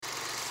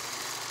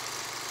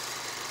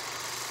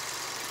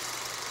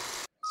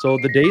So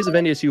the days of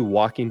NDSU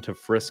walking to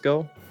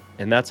Frisco,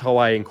 and that's how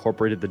I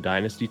incorporated the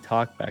Dynasty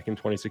talk back in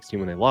 2016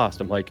 when they lost.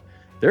 I'm like,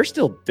 they're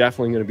still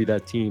definitely going to be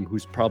that team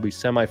who's probably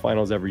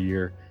semifinals every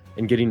year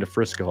and getting to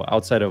Frisco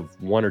outside of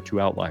one or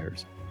two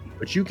outliers.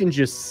 But you can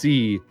just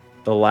see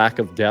the lack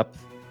of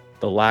depth,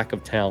 the lack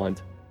of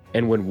talent.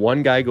 And when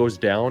one guy goes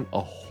down, a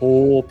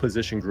whole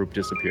position group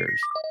disappears.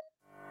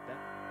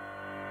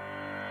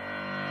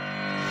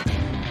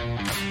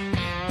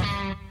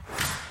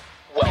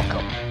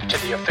 Welcome to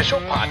the official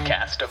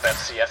podcast of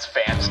FCS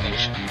Fans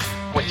Nation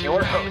with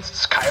your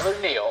hosts Kyler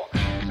Neal,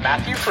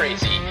 Matthew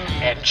Frazee,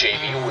 and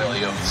Jamie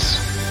Williams.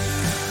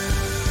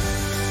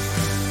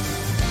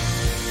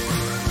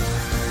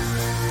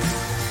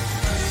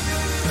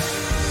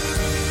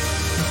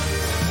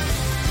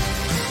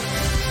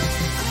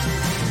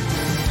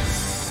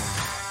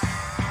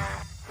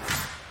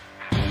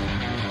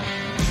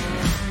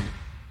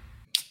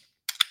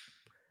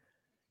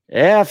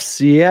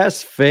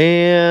 FCS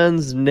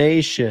Fans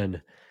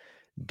Nation.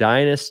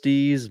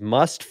 Dynasties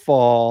must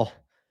fall.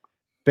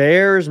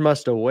 Bears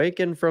must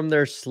awaken from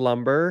their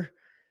slumber.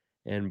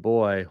 And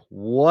boy,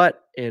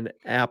 what an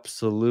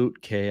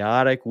absolute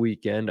chaotic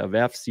weekend of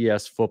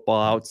FCS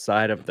football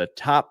outside of the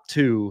top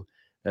two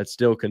that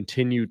still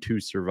continue to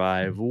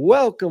survive.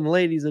 Welcome,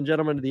 ladies and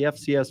gentlemen, to the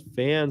FCS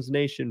Fans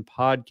Nation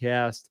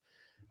podcast.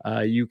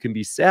 You can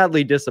be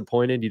sadly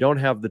disappointed. You don't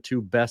have the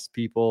two best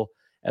people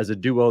as a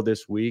duo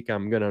this week.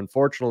 I'm going to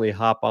unfortunately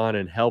hop on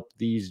and help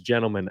these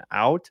gentlemen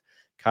out.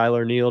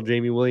 Kyler Neal,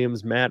 Jamie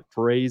Williams, Matt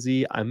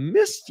Frazee. I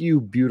missed you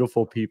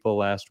beautiful people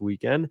last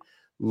weekend.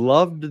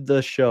 Loved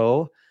the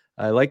show.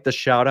 I like the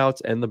shout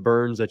outs and the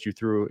burns that you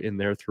threw in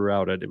there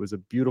throughout it. It was a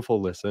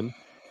beautiful listen.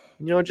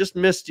 Just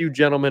missed you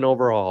gentlemen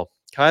overall.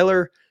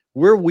 Kyler,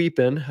 we're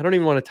weeping. I don't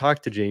even want to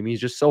talk to Jamie. He's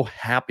just so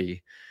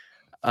happy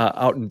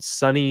out in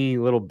sunny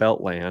little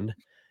Beltland.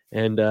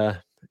 And,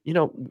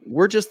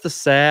 we're just the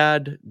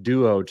sad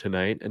duo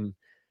tonight. And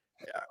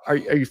are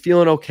you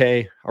feeling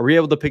okay? Are we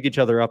able to pick each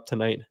other up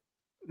tonight?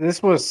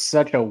 This was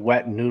such a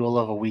wet noodle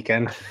of a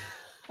weekend.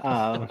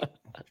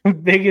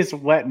 Biggest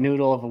wet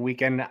noodle of a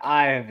weekend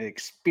I have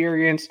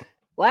experienced.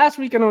 Last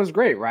weekend was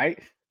great, right?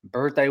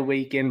 Birthday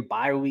weekend,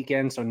 bye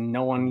weekend, so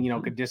no one,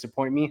 could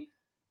disappoint me.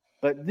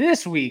 But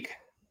this week,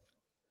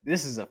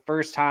 this is the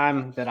first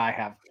time that I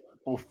have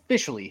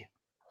officially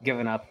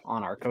given up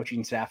on our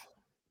coaching staff.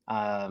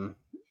 And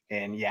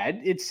yeah,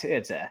 it's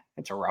a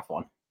rough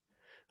one.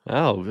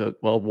 Oh,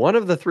 well, one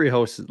of the three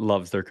hosts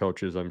loves their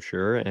coaches, I'm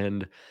sure.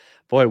 And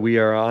boy, we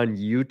are on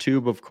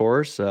YouTube, of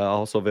course,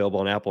 also available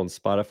on Apple and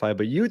Spotify.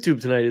 But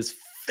YouTube tonight is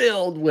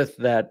filled with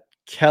that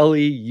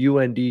Kelly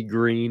UND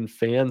green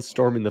fans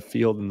storming the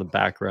field in the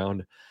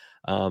background.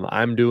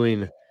 I'm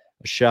doing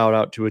a shout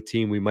out to a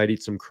team we might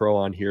eat some crow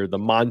on here. The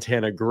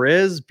Montana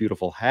Grizz,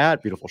 beautiful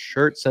hat, beautiful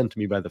shirt sent to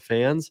me by the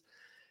fans.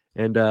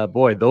 And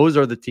boy, those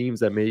are the teams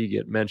that may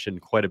get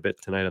mentioned quite a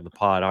bit tonight on the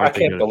pod. I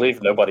can't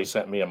believe nobody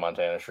sent me a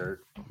Montana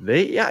shirt.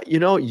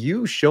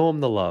 You show them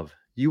the love.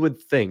 You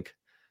would think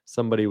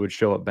somebody would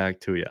show it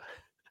back to you.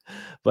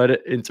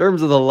 But in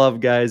terms of the love,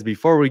 guys,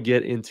 before we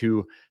get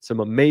into some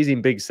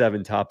amazing Big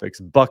Seven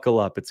topics, buckle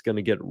up. It's going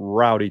to get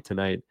rowdy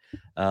tonight.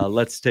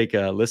 Let's take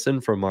a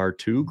listen from our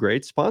two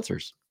great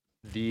sponsors.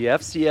 The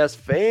FCS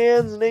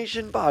Fans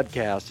Nation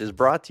podcast is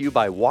brought to you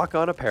by Walk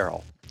On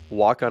Apparel.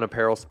 Walk On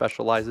Apparel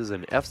specializes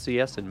in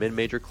FCS and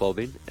mid-major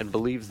clothing and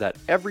believes that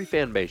every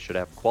fan base should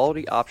have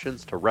quality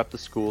options to rep the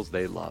schools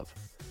they love.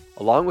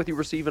 Along with you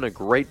receiving a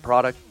great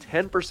product,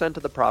 10%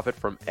 of the profit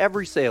from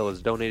every sale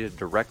is donated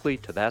directly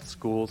to that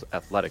school's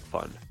athletic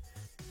fund.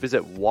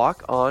 Visit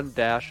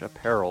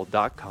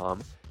walkon-apparel.com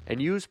and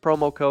use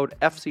promo code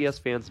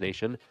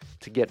FCSFansNation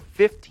to get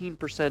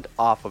 15%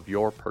 off of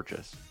your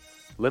purchase.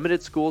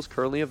 Limited schools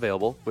currently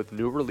available with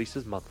new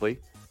releases monthly.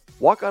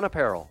 Walk On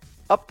Apparel.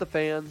 Up the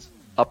fans,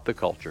 up the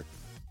culture.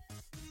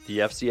 The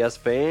FCS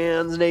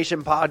Fans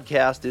Nation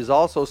podcast is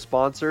also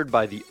sponsored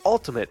by the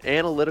ultimate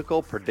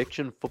analytical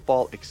prediction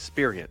football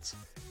experience.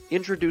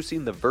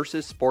 Introducing the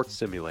Versus Sports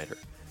Simulator,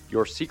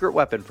 your secret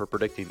weapon for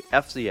predicting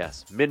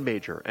FCS,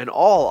 mid-major, and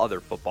all other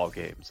football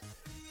games.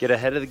 Get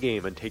ahead of the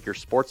game and take your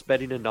sports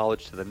betting and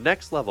knowledge to the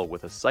next level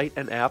with a site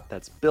and app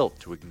that's built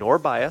to ignore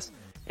bias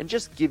and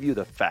just give you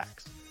the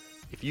facts.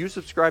 If you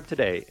subscribe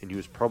today and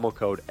use promo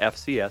code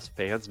FCS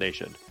Fans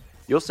Nation,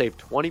 you'll save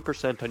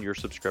 20% on your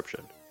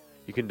subscription.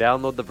 You can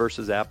download the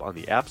Versus app on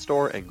the App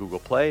Store and Google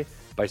Play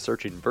by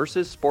searching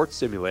Versus Sports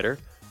Simulator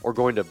or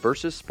going to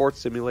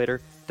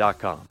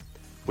versussportssimulator.com.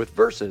 With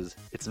Versus,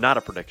 it's not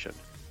a prediction,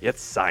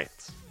 it's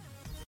science.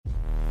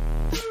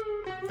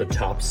 The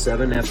top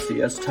 7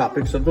 FCS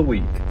topics of the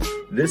week.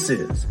 This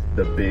is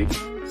the Big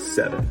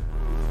 7.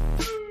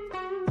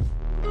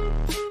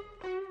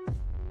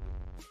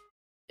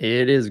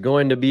 It is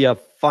going to be a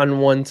fun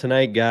one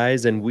tonight,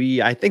 guys, and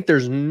I think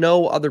there's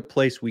no other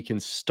place we can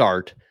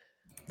start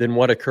than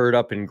what occurred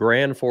up in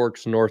Grand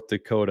Forks, North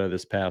Dakota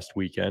this past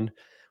weekend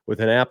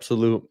with an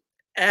absolute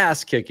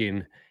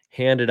ass-kicking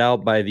handed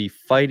out by the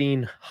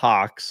Fighting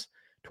Hawks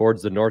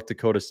towards the North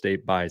Dakota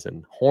State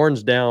Bison.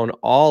 Horns down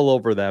all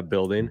over that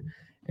building,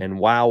 And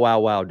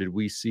wow, did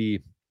we see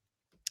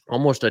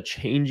almost a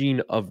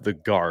changing of the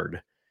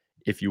guard,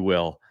 if you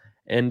will.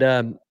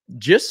 And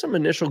just some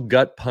initial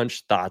gut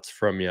punch thoughts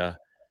from you,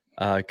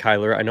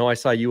 Kyler. I know I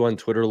saw you on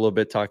Twitter a little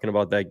bit talking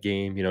about that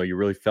game. You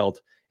really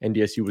felt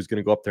NDSU was going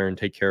to go up there and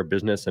take care of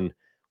business, and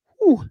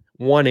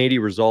 180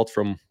 results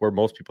from where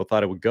most people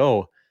thought it would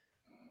go.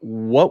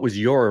 What was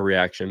your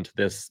reaction to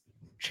this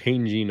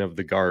changing of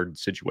the guard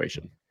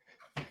situation?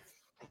 I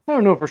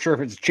don't know for sure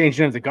if it's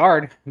changing of the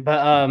guard,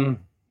 but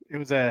it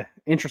was a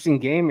interesting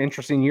game,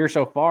 interesting year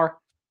so far.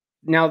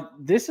 Now,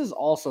 this is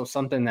also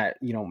something that,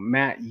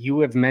 Matt, you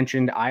have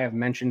mentioned, I have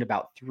mentioned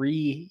about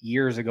 3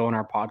 years ago in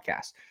our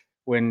podcast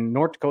when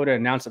North Dakota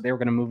announced that they were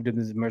going to move to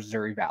the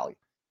Missouri Valley.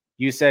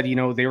 You said, they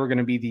were going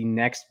to be the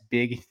next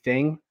big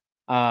thing.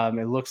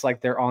 It looks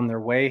like they're on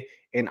their way.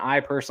 And I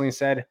personally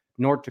said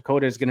North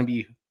Dakota is going to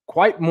be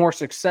quite more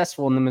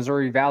successful in the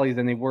Missouri Valley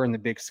than they were in the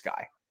Big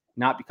Sky.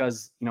 Not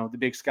because, the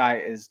Big Sky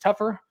is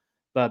tougher,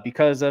 but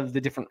because of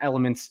the different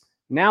elements.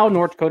 Now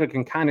North Dakota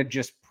can kind of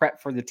just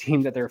prep for the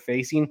team that they're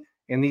facing,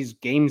 and these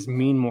games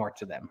mean more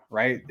to them,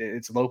 right?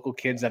 It's local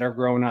kids that are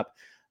growing up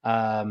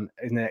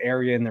in the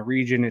area, in the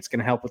region. It's going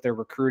to help with their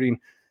recruiting.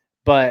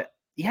 But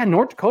yeah,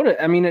 North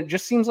Dakota, I mean, it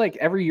just seems like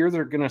every year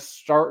they're going to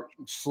start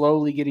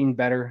slowly getting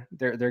better.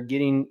 They're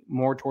getting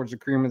more towards the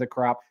cream of the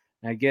crop.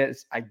 And I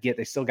get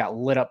they still got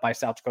lit up by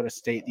South Dakota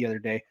State the other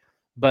day.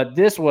 But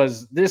this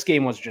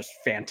game was just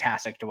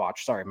fantastic to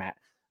watch. Sorry, Matt.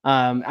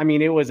 I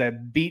mean, it was a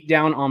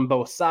beatdown on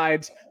both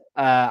sides.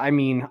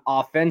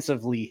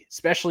 Offensively,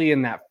 especially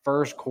in that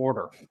first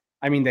quarter,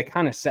 I mean, they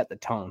kind of set the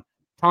tone.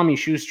 Tommy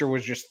Schuster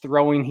was just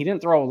throwing. He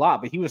didn't throw a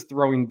lot, but he was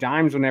throwing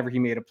dimes whenever he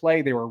made a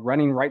play. They were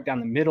running right down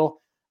the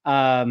middle.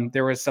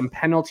 There was some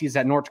penalties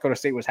that North Dakota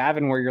State was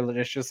having where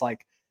you're just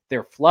like,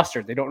 they're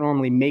flustered. They don't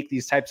normally make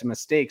these types of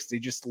mistakes. They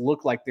just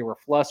look like they were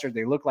flustered.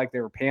 They look like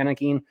they were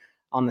panicking.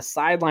 On the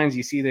sidelines,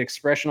 you see the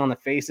expression on the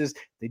faces.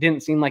 They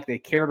didn't seem like they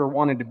cared or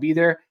wanted to be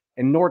there.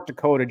 And North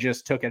Dakota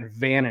just took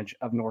advantage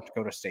of North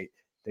Dakota State.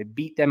 They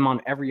beat them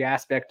on every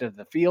aspect of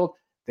the field.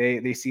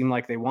 They seemed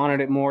like they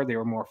wanted it more. They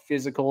were more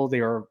physical.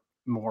 They were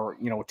more,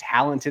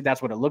 talented.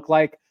 That's what it looked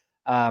like.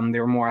 They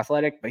were more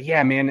athletic. But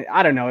yeah, man,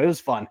 I don't know. It was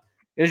fun.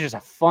 It was just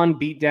a fun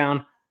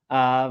beatdown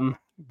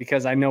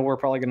because I know we're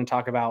probably going to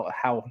talk about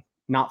how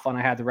not fun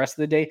I had the rest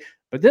of the day.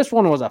 But this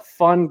one was a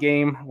fun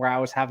game where I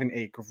was having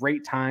a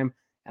great time.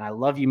 And I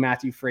love you,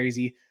 Matthew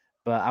Frazee.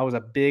 But I was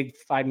a big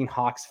Fighting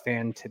Hawks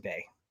fan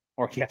today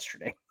or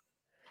yesterday.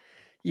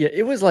 Yeah,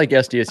 it was like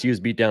SDSU's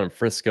beat down in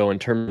Frisco in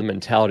terms of the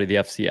mentality of the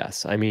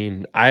FCS. I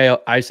mean,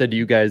 I said to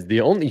you guys,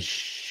 the only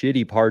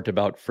shitty part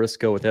about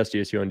Frisco with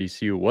SDSU and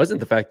NDSU wasn't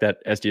the fact that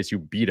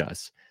SDSU beat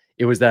us.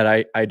 It was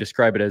that I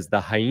describe it as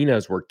the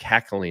hyenas were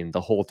cackling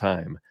the whole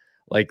time.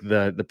 Like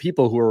the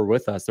people who were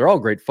with us, they're all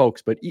great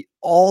folks, but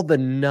all the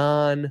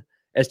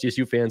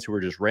non-SDSU fans who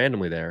were just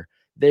randomly there,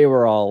 they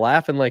were all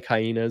laughing like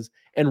hyenas,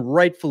 and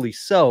rightfully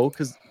so,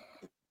 because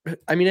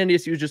I mean,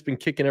 NDSU has just been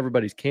kicking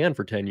everybody's can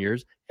for 10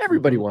 years.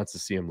 Everybody wants to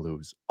see him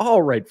lose,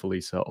 all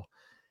rightfully so.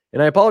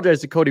 And I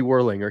apologize to Cody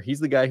Werlinger. He's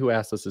the guy who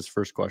asked us his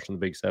first question in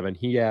the Big Seven.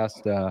 He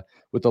asked,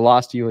 with the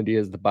loss to UND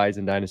as the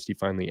Bison Dynasty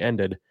finally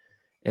ended,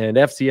 and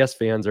FCS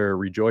fans are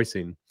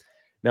rejoicing.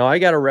 Now, I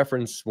got a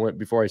reference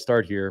before I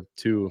start here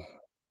to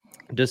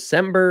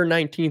December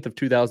 19th of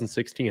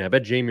 2016. I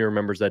bet Jamie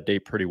remembers that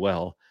date pretty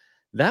well.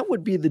 That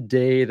would be the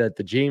day that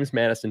the James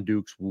Madison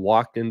Dukes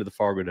walked into the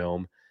Fargo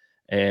Dome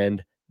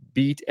and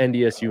beat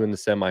NDSU in the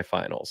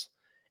semifinals.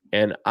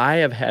 And I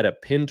have had a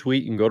pinned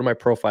tweet. You can go to my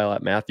profile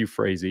at Matthew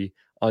Frazee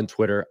on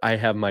Twitter. I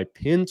have my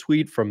pinned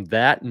tweet from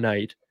that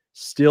night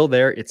still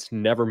there. It's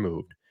never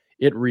moved.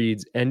 It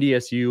reads,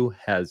 NDSU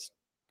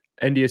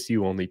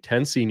only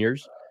 10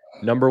 seniors,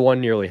 number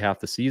one nearly half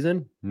the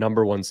season,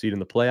 number one seed in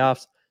the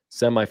playoffs,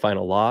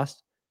 semifinal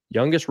loss,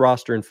 youngest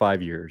roster in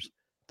 5 years.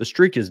 The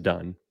streak is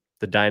done.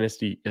 The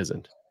dynasty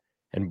isn't.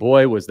 And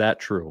boy, was that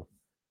true.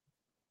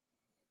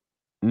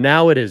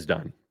 Now it is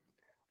done.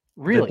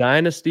 Really? The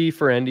dynasty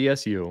for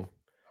NDSU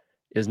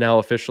is now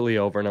officially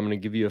over, and I'm going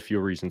to give you a few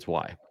reasons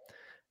why,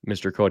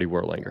 Mr. Cody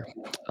Werlinger.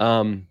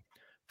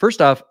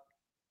 First off,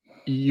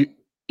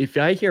 if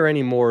I hear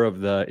any more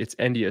of it's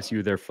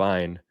NDSU, they're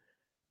fine,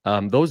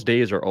 those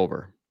days are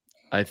over.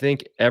 I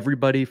think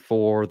everybody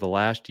for the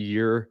last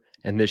year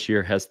and this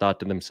year has thought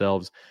to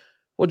themselves,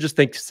 well, just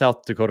think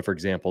South Dakota, for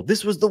example.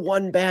 This was the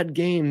one bad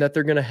game that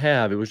they're going to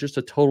have. It was just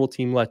a total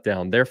team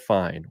letdown. They're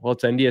fine. Well,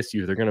 it's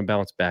NDSU. They're going to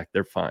bounce back.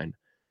 They're fine.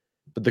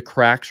 But the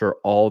cracks are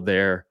all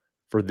there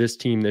for this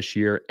team this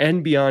year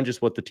and beyond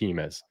just what the team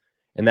is.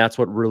 And that's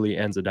what really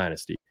ends a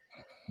dynasty.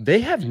 They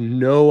have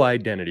no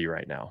identity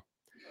right now.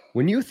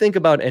 When you think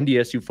about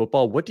NDSU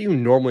football, what do you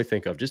normally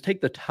think of? Just take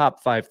the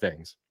top 5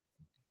 things.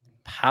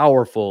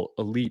 Powerful,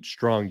 elite,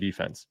 strong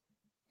defense.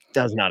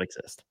 Does not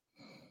exist.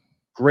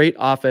 Great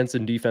offense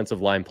and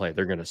defensive line play.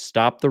 They're going to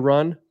stop the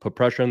run, put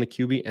pressure on the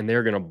QB, and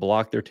they're going to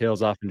block their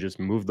tails off and just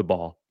move the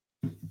ball.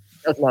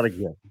 Does not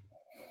exist.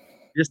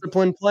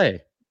 Disciplined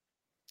play.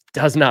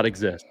 Does not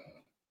exist.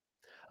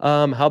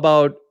 How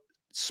about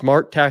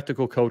smart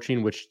tactical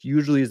coaching, which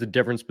usually is the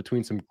difference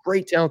between some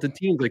great talented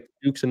teams like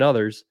Dukes and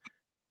others,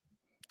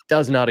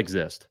 does not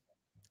exist.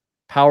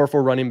 Powerful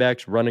running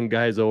backs running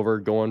guys over,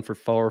 going for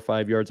 4 or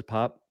 5 yards a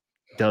pop,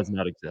 does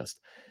not exist.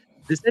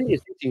 This NDSU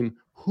team,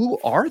 who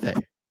are they?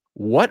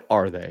 What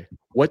are they?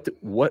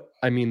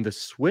 I mean, the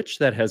switch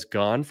that has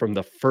gone from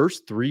the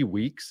first 3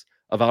 weeks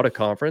of out of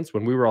conference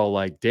when we were all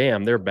like,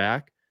 damn, they're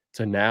back,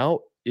 to now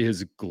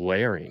is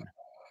glaring.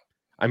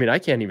 I mean, I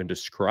can't even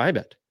describe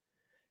it.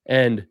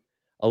 And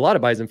a lot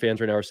of Bison fans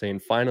right now are saying,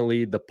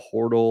 finally, the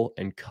portal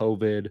and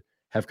COVID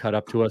have caught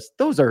up to us.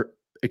 Those are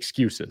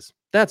excuses.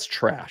 That's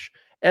trash.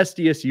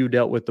 SDSU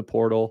dealt with the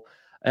portal.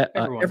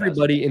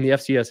 Everybody in the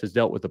FCS has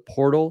dealt with the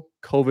portal,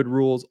 COVID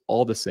rules,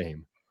 all the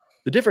same.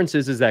 The difference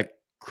is that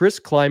Chris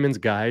Kleiman's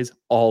guys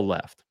all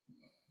left.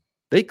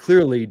 They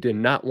clearly did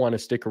not want to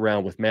stick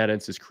around with Matt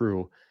Entz's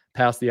crew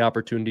past the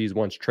opportunities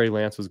once Trey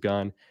Lance was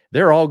gone.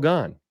 They're all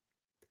gone.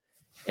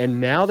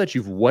 And now that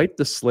you've wiped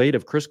the slate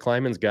of Chris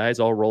Kleiman's guys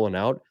all rolling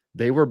out,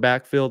 they were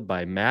backfilled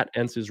by Matt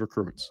Entz's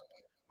recruits,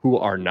 who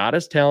are not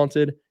as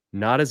talented,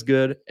 not as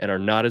good, and are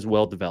not as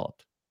well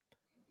developed.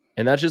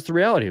 And that's just the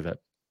reality of it.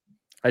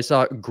 I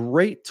saw a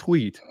great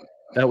tweet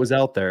that was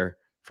out there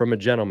from a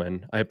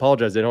gentleman. I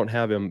apologize, I don't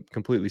have him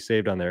completely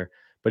saved on there,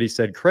 but he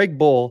said Craig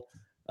Bull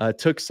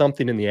took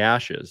something in the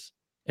ashes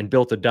and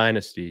built a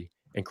dynasty,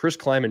 and Chris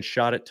Kleiman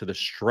shot it to the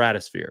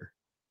stratosphere.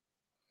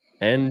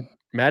 And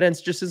Matt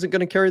Entz just isn't going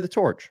to carry the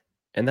torch.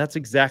 And that's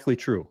exactly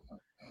true.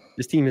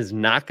 This team is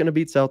not going to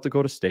beat South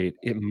Dakota State.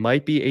 It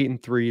might be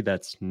 8-3.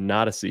 That's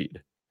not a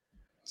seed.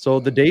 So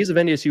the days of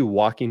NDSU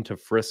walking to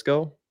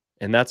Frisco,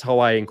 and that's how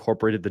I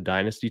incorporated the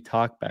dynasty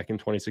talk back in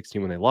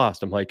 2016 when they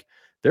lost. I'm like,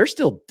 they're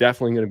still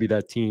definitely going to be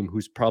that team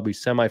who's probably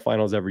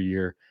semifinals every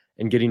year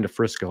and getting to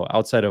Frisco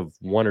outside of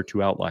 1 or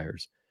 2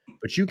 outliers.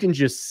 But you can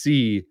just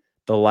see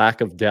the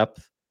lack of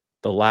depth,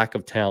 the lack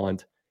of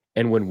talent.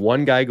 And when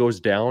one guy goes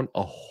down,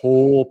 a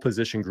whole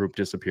position group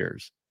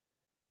disappears.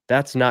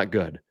 That's not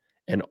good.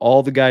 And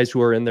all the guys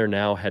who are in there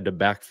now had to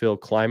backfill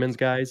Kleiman's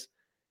guys,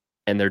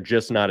 and they're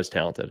just not as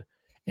talented.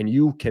 And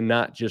you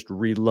cannot just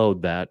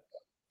reload that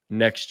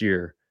next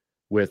year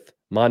with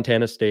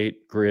Montana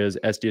State, Grizz,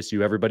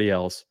 SDSU, everybody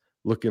else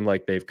looking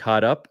like they've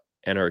caught up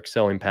and are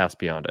excelling past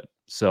beyond it.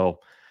 So,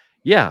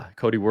 yeah,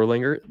 Cody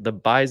Werlinger, the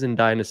Bison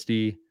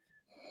dynasty,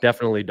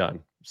 definitely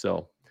done.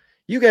 So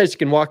you guys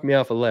can walk me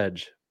off a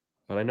ledge,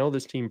 but I know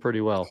this team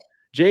pretty well.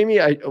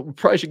 Jamie, I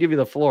probably should give you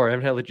the floor. I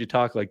haven't had to let you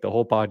talk like the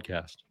whole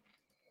podcast.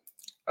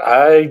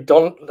 I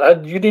don't.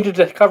 You needed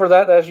to cover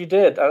that as you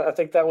did. I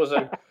think that was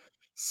a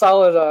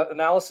solid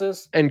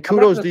analysis. And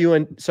kudos to you.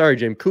 And sorry,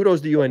 James.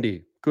 Kudos to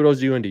UND. Kudos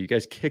to UND. You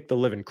guys kicked the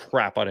living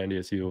crap out of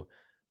NDSU.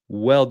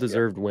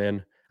 Well-deserved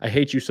win. I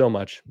hate you so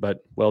much,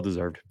 but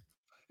well-deserved.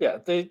 Yeah,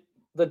 the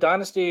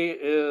dynasty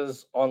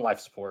is on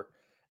life support,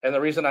 and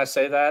the reason I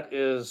say that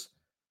is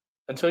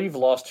until you've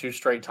lost 2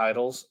 straight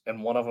titles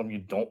and one of them you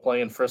don't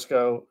play in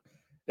Frisco,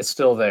 it's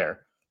still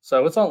there.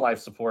 So it's on life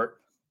support.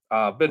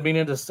 Been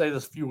meaning to say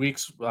this a few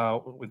weeks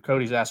when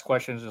Cody's asked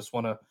questions. Just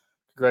want to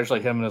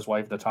congratulate him and his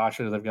wife,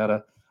 Natasha. They've got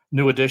a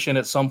new addition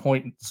at some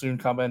point soon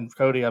coming.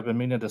 Cody, I've been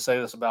meaning to say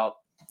this about,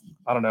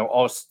 I don't know,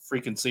 all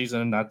freaking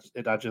season.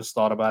 I just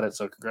thought about it.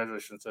 So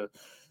congratulations to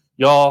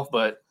y'all.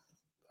 But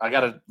I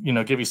got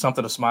to, give you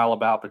something to smile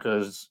about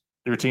because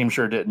your team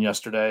sure didn't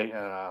yesterday.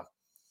 And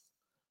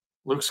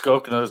Luke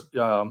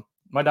Skokna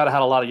might not have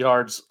had a lot of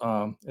yards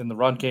in the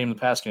run game, the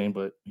pass game,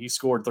 but he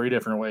scored 3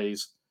 different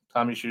ways.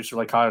 Tommy Schuster,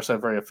 like Kyle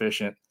said, very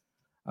efficient.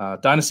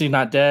 Dynasty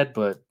not dead,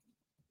 but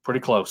pretty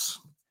close.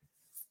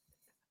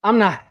 I'm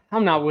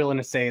not willing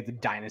to say the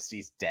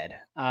dynasty's dead.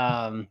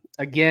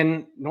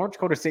 Again, North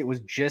Dakota State was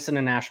just in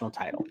a national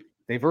title.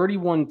 They've already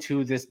won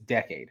 2 this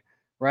decade,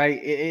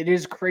 right? It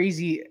is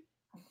crazy.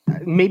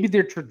 Maybe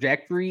their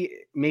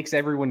trajectory makes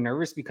everyone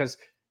nervous because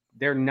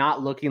they're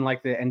not looking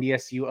like the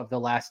NDSU of the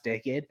last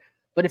decade.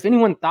 But if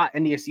anyone thought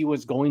NDSU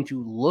was going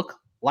to look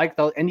like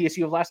the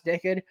NDSU of last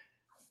decade,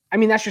 I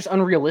mean, that's just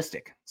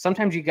unrealistic.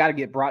 Sometimes you got to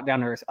get brought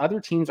down to earth.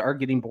 Other teams are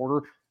getting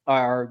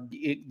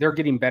they're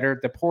getting better.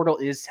 The portal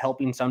is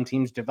helping some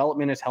teams.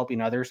 Development is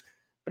helping others.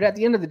 But at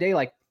the end of the day,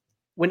 like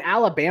when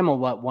Alabama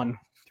won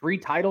 3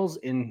 titles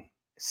in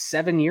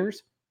 7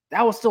 years,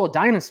 that was still a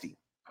dynasty,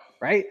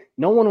 right?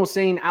 No one was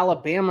saying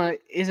Alabama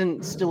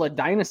isn't still a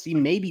dynasty.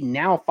 Maybe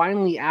now,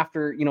 finally,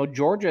 after,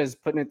 Georgia is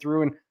putting it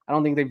through, and I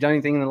don't think they've done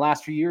anything in the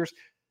last few years.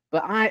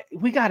 But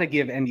we got to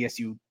give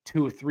NDSU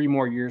 2 or 3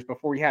 more years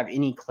before we have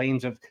any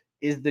claims of,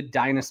 is the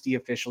dynasty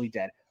officially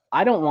dead?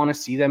 I don't want to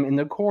see them in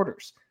the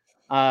quarters.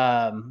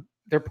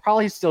 They're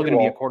probably still going to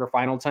be a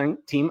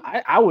quarterfinal team.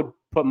 I would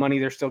put money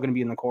they're still going to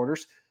be in the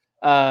quarters.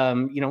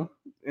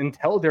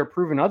 Until they're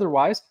proven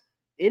otherwise,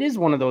 it is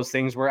one of those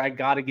things where I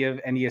got to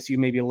give NDSU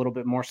maybe a little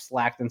bit more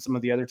slack than some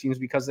of the other teams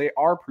because they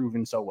are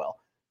proven so well.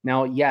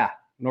 Now, yeah,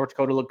 North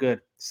Dakota looked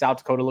good. South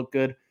Dakota looked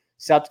good.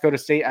 South Dakota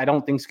State, I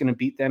don't think is going to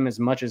beat them as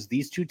much as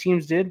these 2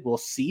 teams did. We'll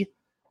see.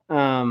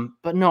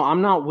 But no,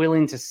 I'm not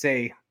willing to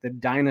say the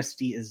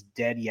dynasty is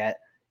dead yet,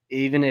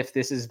 even if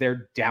this is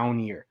their down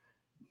year.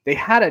 They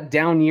had a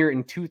down year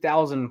in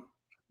 2000.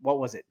 what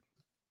was it?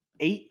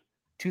 8, I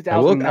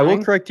 2009.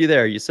 will correct you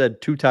there. You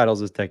said 2 titles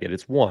this decade.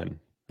 It's 1.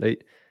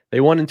 They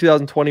won in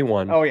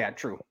 2021. Oh yeah,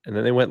 true. And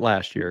then they went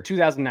last year.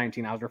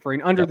 2019. I was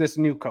referring under this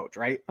new coach,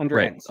 right? Under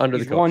Right, Ends. under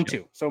He's the coach,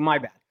 1-2. So my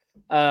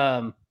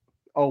bad.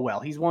 Oh well,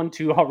 he's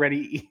 1-2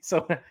 already.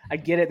 So I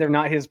get it. They're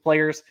not his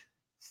players.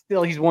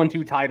 Still, he's won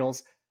 2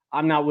 titles.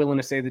 I'm not willing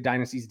to say the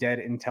Dynasty's dead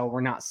until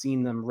we're not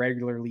seeing them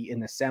regularly in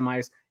the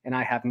semis, and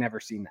I have never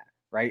seen that,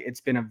 right?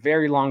 It's been a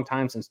very long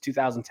time since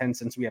 2010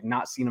 since we have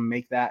not seen them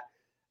make that.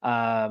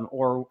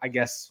 Or I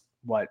guess,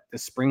 the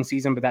spring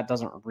season, but that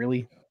doesn't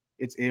really –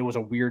 it was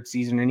a weird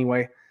season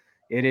anyway.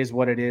 It is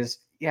what it is.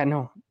 Yeah,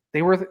 no,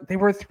 they were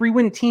a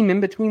 3-win team in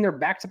between their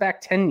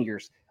back-to-back 10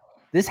 years.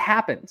 This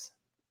happens.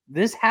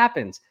 This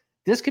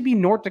could be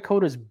North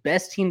Dakota's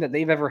best team that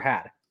they've ever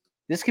had.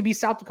 This could be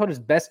South Dakota's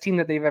best team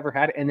that they've ever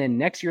had. And then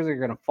next year they're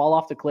going to fall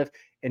off the cliff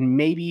and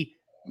maybe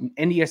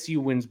NDSU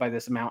wins by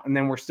this amount. And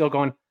then we're still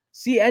going,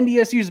 see,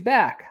 NDSU's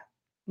back.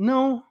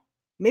 No,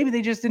 maybe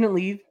they just didn't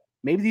leave.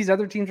 Maybe these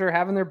other teams are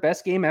having their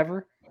best game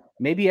ever.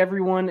 Maybe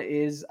everyone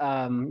is,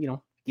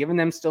 giving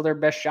them still their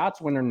best shots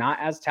when they're not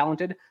as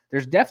talented.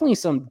 There's definitely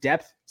some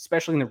depth,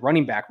 especially in the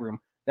running back room,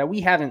 that we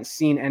haven't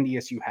seen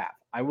NDSU have.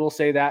 I will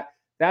say that.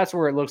 That's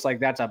where it looks like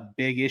that's a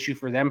big issue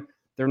for them.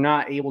 They're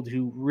not able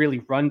to really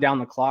run down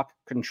the clock,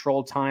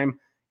 control time,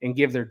 and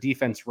give their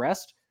defense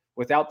rest.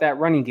 Without that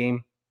running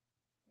game,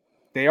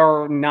 they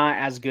are not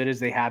as good as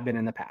they have been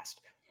in the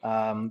past.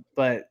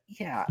 But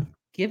yeah,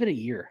 give it a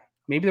year.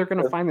 Maybe they're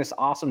going to find this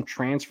awesome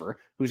transfer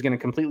who's going to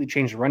completely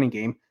change the running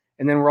game.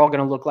 And then we're all going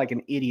to look like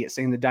an idiot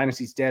saying the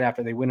Dynasty's dead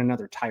after they win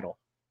another title.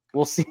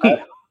 We'll see.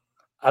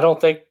 I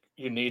don't think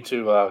you need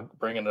to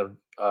bring in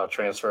a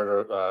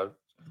transfer to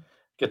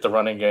get the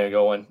running game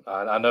going.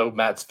 I know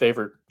Matt's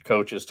favorite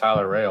coach is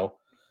Tyler Rail,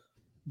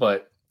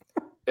 but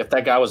if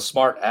that guy was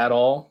smart at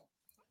all,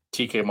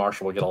 TK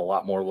Marshall would get a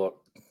lot more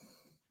look.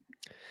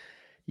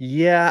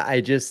 Yeah,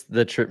 I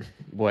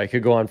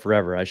could go on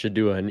forever. I should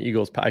do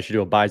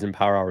a Bison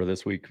Power Hour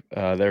this week.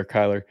 There,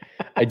 Kyler.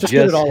 I just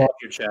get it all off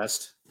your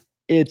chest.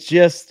 It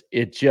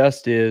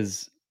just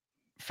is.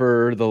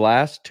 For the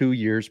last 2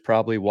 years,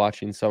 probably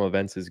watching some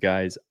events as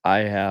guys, I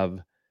have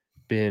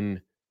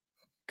been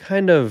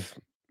kind of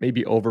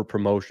maybe over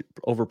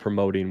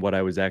promoting what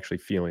I was actually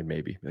feeling.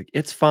 Maybe like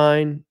it's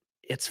fine.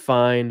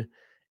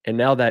 And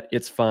now that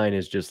it's fine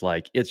is just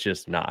like, it's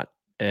just not.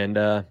 And,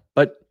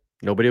 but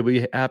nobody will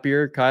be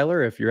happier,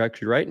 Kyler, if you're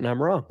actually right and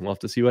I'm wrong. We'll have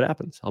to see what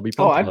happens. I'll be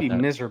I'd be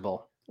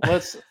miserable.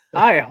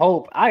 I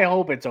hope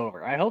it's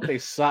over. I hope they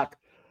suck.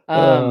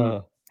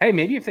 Hey,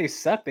 maybe if they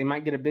suck, they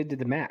might get a bid to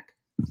the MAC.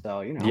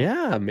 So,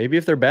 Yeah, maybe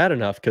if they're bad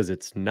enough, because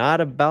it's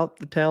not about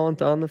the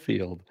talent on the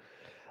field.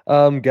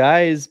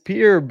 Guys,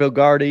 Peter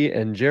Bilgardi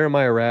and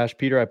Jeremiah Rash.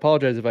 Peter, I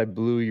apologize if I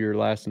blew your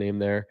last name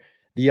there.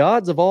 The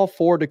odds of all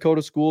 4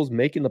 Dakota schools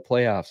making the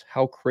playoffs.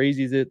 How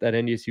crazy is it that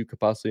NDSU could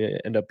possibly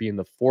end up being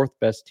the 4th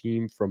best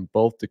team from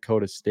both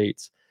Dakota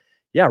states?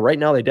 Yeah, right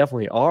now they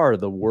definitely are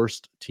the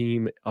worst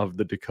team of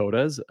the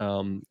Dakotas.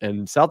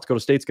 And South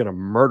Dakota State's going to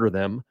murder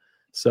them.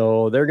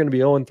 So they're going to be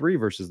 0-3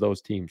 versus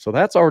those teams. So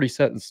that's already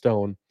set in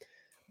stone.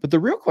 But the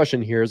real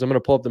question here is, I'm going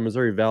to pull up the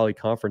Missouri Valley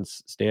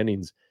Conference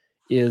standings,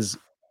 is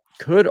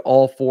could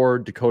all 4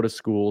 Dakota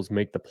schools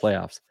make the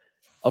playoffs?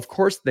 Of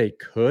course they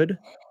could,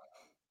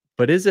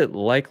 but is it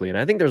likely? And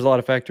I think there's a lot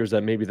of factors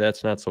that maybe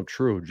that's not so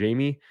true.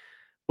 Jamie,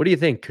 what do you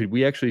think? Could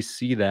we actually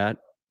see that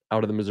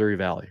out of the Missouri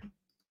Valley?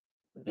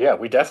 Yeah,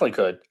 we definitely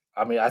could.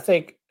 I mean, I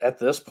think at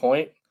this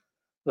point,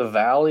 the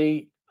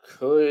Valley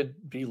could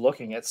be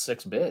looking at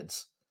 6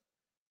 bids.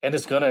 And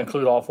it's going to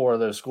include all 4 of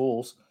those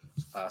schools.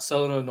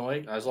 Southern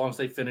Illinois, as long as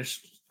they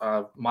finish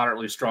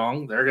moderately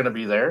strong, they're going to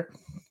be there.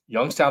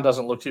 Youngstown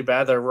doesn't look too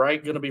bad. They're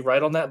going to be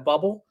right on that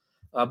bubble.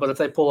 But if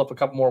they pull up a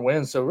couple more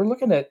wins, so we're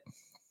looking at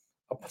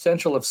a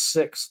potential of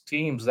 6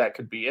 teams that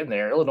could be in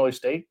there. Illinois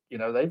State,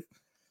 they've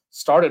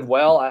started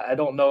well. I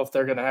don't know if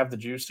they're going to have the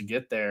juice to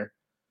get there.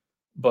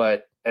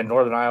 But in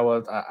Northern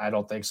Iowa, I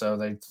don't think so.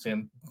 They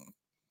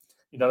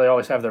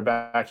always have their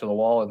back to the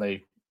wall and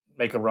they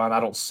make a run. I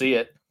don't see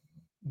it.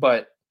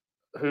 But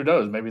who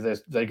knows? Maybe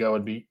they go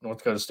and beat North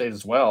Dakota State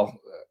as well.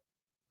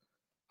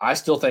 I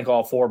still think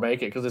all 4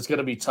 make it because it's going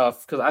to be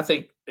tough. Because I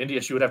think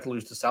NDSU would have to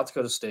lose to South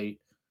Dakota State,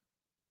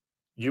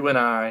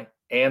 UNI,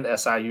 and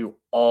SIU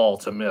all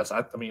to miss.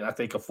 I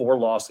think a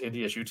 4-loss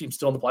NDSU team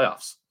still in the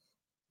playoffs.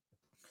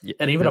 Yeah,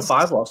 and even a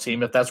 5-loss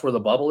team, if that's where the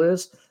bubble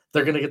is,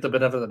 they're going to get the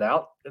benefit of the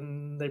doubt,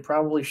 and they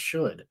probably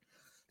should.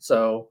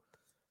 So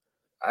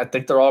I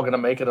think they're all going to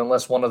make it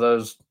unless one of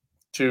those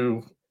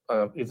 2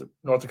 either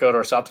North Dakota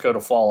or South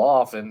Dakota fall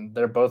off, and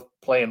they're both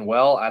playing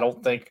well. I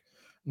don't think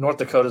North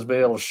Dakota's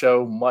been able to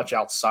show much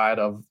outside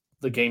of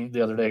the game the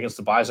other day against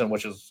the Bison,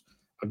 which is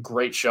a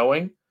great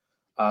showing.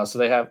 So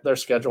they have their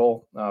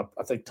schedule, I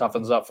think,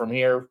 toughens up from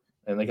here,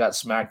 and they got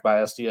smacked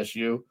by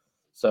SDSU.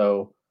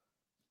 So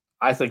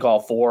I think all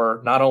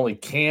 4 not only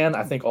can,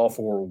 I think all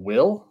 4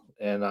 will,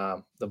 and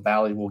the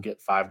Valley will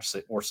get 5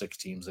 or 6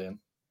 teams in.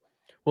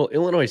 Well,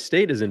 Illinois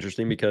State is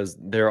interesting because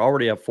they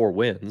already have 4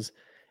 wins.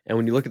 And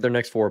when you look at their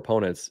next 4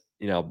 opponents,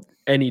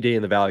 any day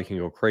in the Valley can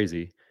go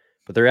crazy.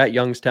 But they're at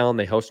Youngstown.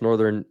 They host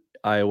Northern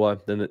Iowa.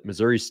 Then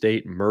Missouri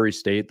State, Murray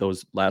State.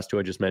 Those last two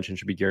I just mentioned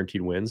should be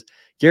guaranteed wins.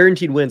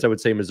 Guaranteed wins, I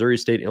would say Missouri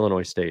State,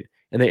 Illinois State.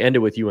 And they end it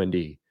with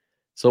UND.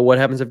 So what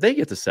happens if they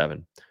get to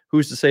 7?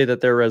 Who's to say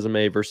that their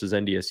resume versus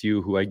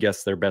NDSU, who I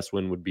guess their best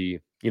win would be,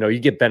 you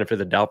get benefit of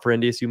the doubt for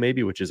NDSU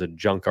maybe, which is a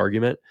junk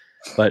argument.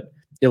 But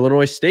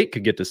Illinois State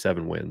could get to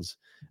 7 wins.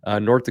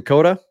 North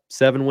Dakota,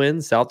 7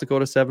 wins. South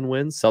Dakota, 7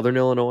 wins. Southern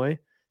Illinois,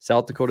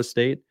 South Dakota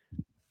State.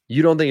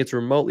 You don't think it's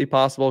remotely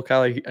possible,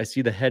 Kyle? I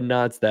see the head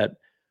nods that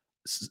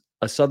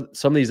some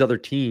of these other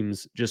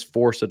teams just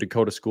force a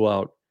Dakota school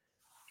out.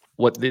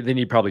 What, they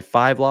need probably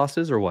 5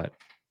 losses or what?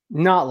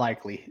 Not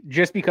likely.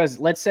 Just because,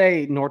 let's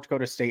say North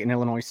Dakota State and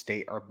Illinois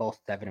State are both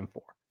 7-4.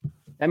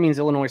 That means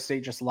Illinois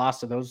State just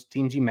lost to those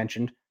teams you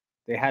mentioned.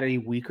 They had a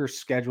weaker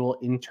schedule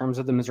in terms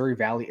of the Missouri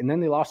Valley, and then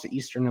they lost to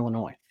Eastern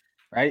Illinois,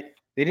 right?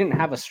 They didn't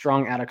have a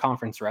strong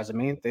out-of-conference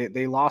resume.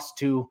 They lost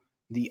to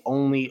the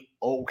only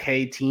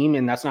okay team,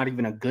 and that's not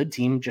even a good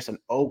team, just an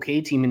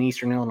okay team in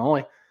Eastern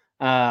Illinois.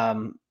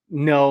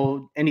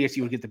 No,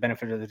 NDSU would get the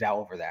benefit of the doubt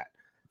over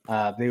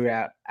that. They would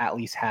at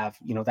least have,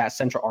 that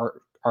Central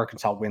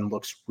Arkansas win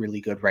looks really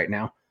good right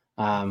now,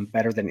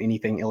 better than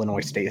anything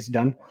Illinois State has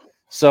done.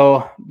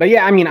 So, but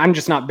yeah, I mean, I'm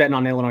just not betting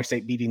on Illinois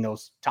State beating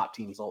those top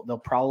teams.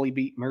 They'll probably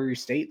beat Murray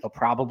State. They'll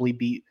probably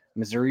beat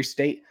Missouri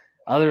State.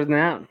 Other than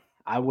that,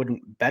 I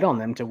wouldn't bet on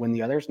them to win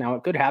the others. Now,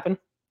 it could happen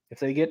if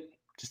they get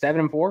to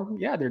 7-4.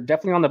 Yeah, they're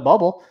definitely on the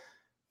bubble.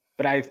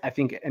 But I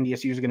think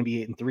NDSU is going to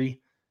be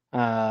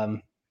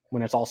 8-3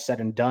 when it's all said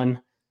and done.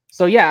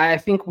 So yeah, I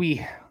think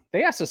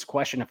they asked this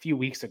question a few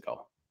weeks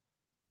ago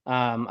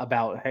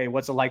about, hey,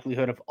 what's the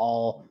likelihood of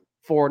all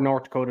 4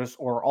 North Dakotas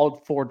or all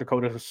 4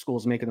 Dakota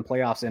schools making the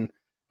playoffs? And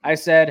I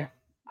said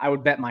I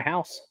would bet my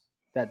house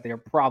that they're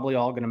probably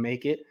all going to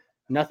make it.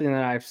 Nothing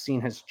that I've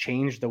seen has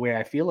changed the way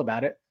I feel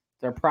about it.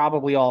 They're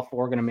probably all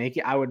 4 going to make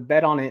it. I would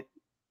bet on it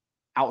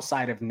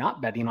outside of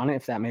not betting on it,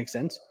 if that makes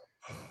sense.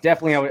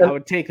 Definitely, I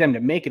would take them to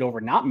make it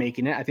over not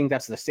making it. I think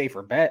that's the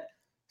safer bet.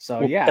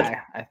 So, yeah.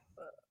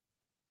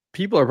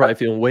 People are probably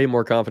feeling way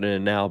more confident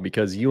in now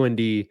because UND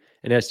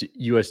and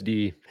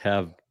USD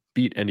have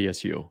beat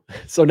NDSU.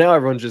 So now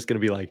everyone's just going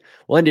to be like,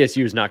 well,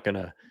 NDSU is not going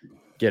to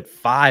get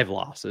 5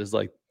 losses.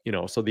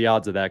 So the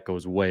odds of that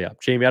goes way up.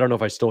 Jamie, I don't know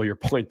if I stole your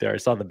point there. I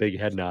saw the big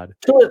head nod.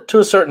 To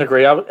a certain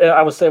degree.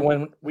 I would say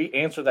when we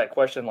answered that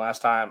question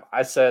last time,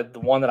 I said the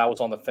one that I was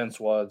on the fence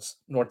was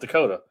North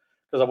Dakota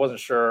because I wasn't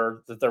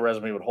sure that their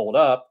resume would hold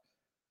up,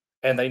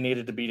 and they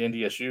needed to beat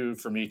NDSU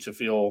for me to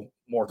feel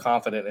more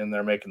confident in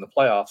their making the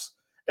playoffs.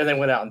 And they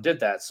went out and did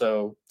that.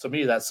 So to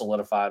me, that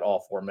solidified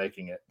all 4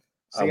 making it.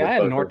 See, I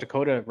had North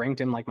Dakota ranked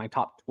in like my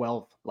top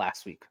 12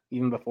 last week,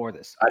 even before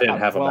this. I didn't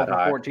have them that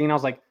high. 14. I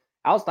was like,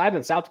 outside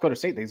of South Dakota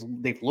State,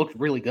 they've looked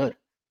really good.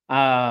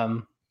 I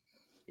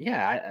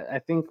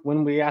think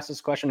when we asked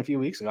this question a few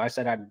weeks ago, I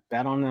said I'd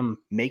bet on them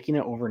making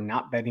it over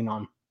not betting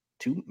on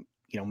to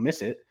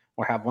miss it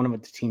or have one of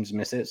the teams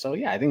miss it. So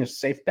yeah, I think it's a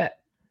safe bet.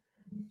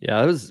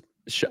 Yeah, it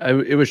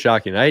was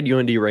shocking. I had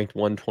UND ranked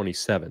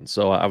 127,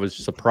 so I was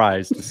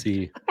surprised to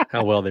see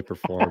how well they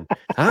performed.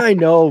 I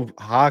know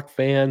Hawk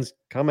fans,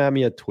 come at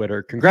me at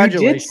Twitter.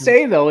 Congratulations. You did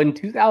say though in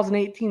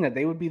 2018 that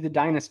they would be the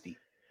dynasty,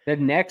 the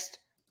next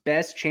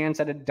best chance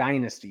at a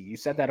dynasty. You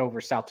said that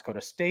over South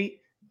Dakota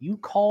State. You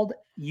called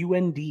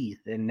UND the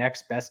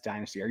next best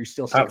dynasty. Are you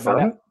still sick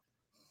about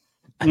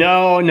that?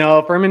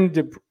 No.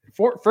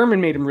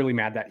 Furman made him really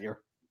mad that year.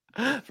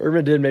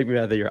 Furman did make me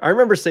mad that year. I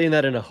remember saying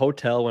that in a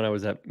hotel when I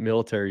was at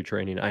military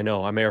training. I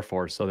know I'm Air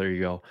Force, so there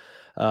you go.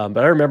 But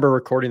I remember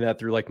recording that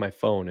through like my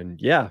phone, and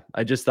yeah,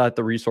 I just thought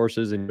the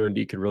resources in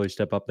UND could really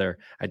step up there.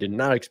 I did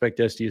not expect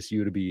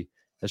SDSU to be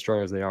as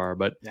strong as they are,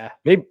 but yeah,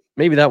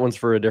 maybe that one's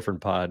for a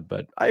different pod.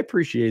 But I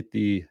appreciate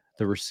the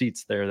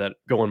receipts there that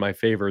go in my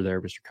favor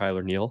there, Mr.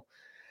 Kyler Neal.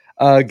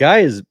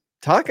 Guys,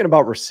 talking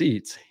about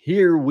receipts,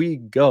 here we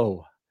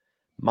go.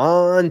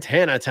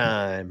 Montana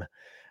time.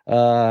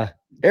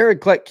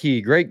 Eric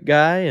Kletke, great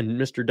guy, and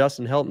Mr.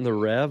 Dustin Helton, the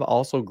Rev,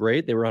 also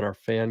great. They were on our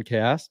fan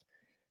cast.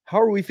 How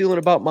are we feeling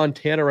about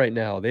Montana right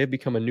now? They have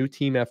become a new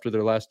team after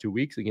their last 2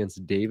 weeks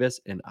against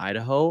Davis and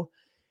Idaho.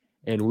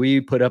 And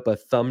we put up a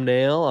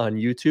thumbnail on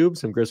YouTube.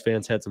 Some Grizz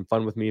fans had some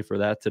fun with me for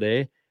that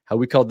today. How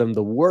we called them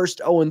the worst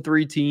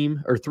 0-3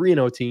 team or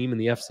 3-0 team in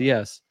the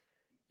FCS.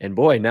 And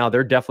boy, now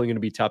they're definitely going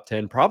to be top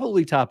 10,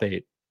 probably top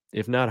 8,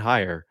 if not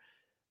higher,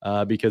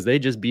 because they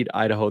just beat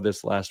Idaho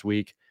this last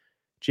week.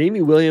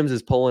 Jamie Williams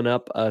is pulling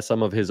up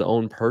some of his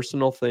own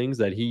personal things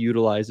that he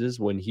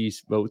utilizes when he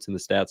votes in the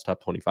Stats Top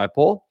 25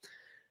 poll.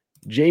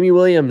 Jamie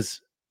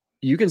Williams,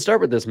 you can start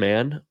with this,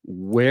 man.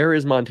 Where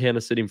is Montana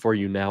sitting for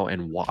you now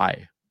and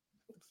why?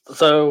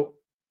 So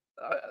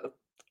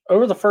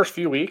over the first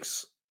few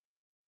weeks,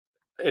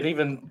 and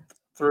even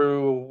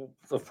through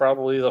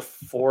probably the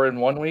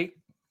 4-1 week,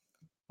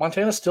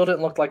 Montana still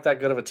didn't look like that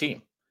good of a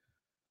team.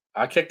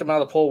 I kicked them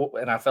out of the poll,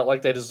 and I felt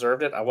like they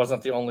deserved it. I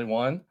wasn't the only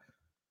one.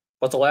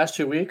 But the last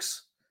 2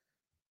 weeks,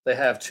 they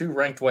have 2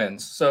 ranked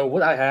wins. So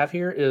what I have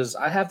here is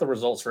I have the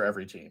results for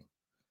every team.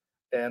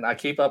 And I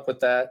keep up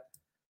with that.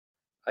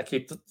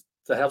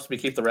 that helps me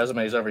keep the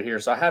resumes over here.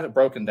 So I have it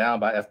broken down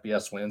by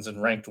FBS wins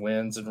and ranked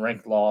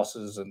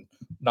losses and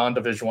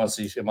non-Division I.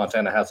 So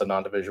Montana has a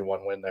non-Division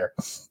I win there.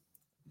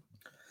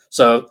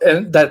 So,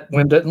 and that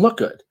win didn't look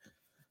good.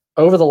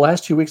 Over the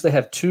last 2 weeks, they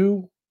have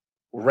 2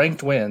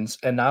 ranked wins,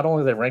 and not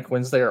only they ranked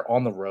wins, they are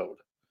on the road.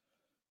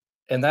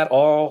 And that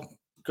all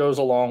goes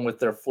along with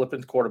their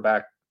flipping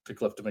quarterback to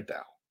Clifton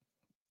McDowell.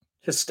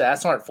 His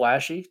stats aren't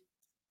flashy,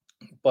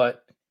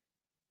 but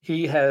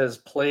he has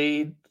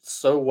played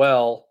so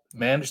well,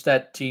 managed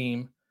that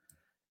team,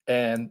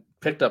 and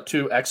picked up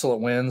 2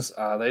 excellent wins.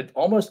 They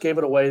almost gave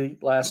it away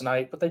last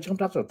night, but they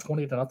jumped out to a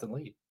 20-0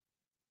 lead.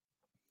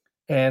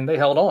 And they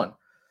held on.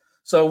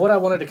 So what I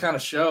wanted to kind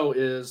of show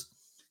is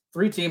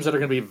 3 teams that are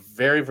going to be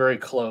very, very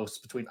close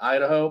between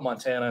Idaho,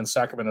 Montana, and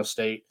Sacramento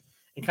State,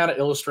 and kind of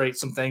illustrate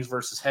some things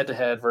versus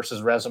head-to-head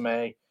versus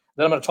resume.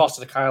 Then I'm going to toss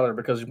to Kyler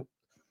because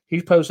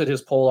he posted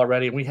his poll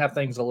already, and we have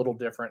things a little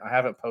different. I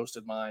haven't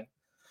posted mine.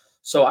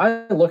 So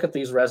I look at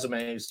these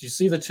resumes. You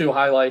see the 2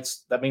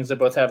 highlights. That means they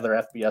both have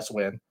their FBS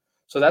win.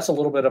 So that's a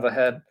little bit of a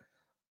head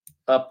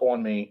up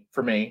on me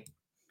for me.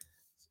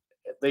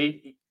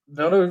 They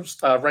notice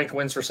ranked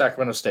wins for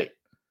Sacramento State.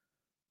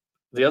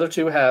 The other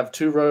 2 have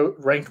 2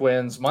 ranked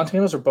wins.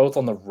 Montana's are both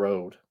on the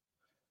road.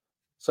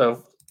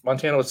 So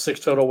Montana with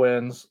 6 total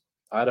wins,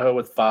 Idaho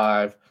with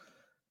 5.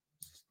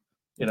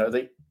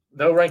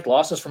 No ranked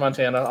losses for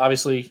Montana.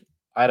 Obviously,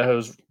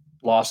 Idaho's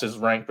loss is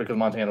ranked because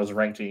Montana was a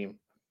ranked team.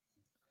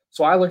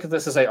 So I look at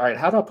this and say, all right,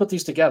 how do I put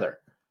these together?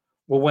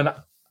 Well, when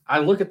I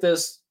look at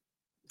this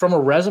from a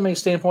resume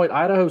standpoint,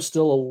 Idaho's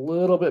still a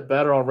little bit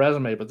better on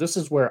resume, but this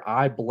is where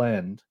I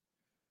blend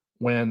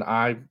when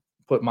I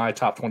put my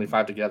top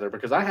 25 together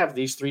because I have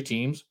these 3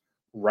 teams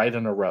right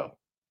in a row.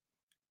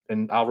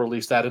 And I'll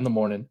release that in the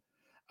morning.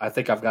 I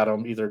think I've got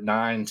them either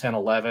 9, 10,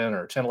 11,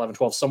 or 10, 11,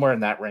 12, somewhere in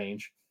that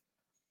range.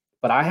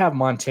 But I have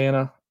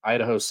Montana,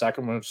 Idaho,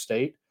 Sacramento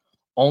State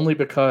only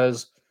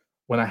because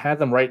when I had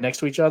them right next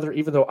to each other,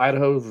 even though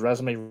Idaho's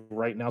resume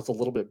right now is a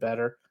little bit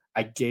better,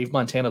 I gave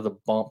Montana the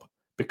bump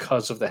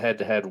because of the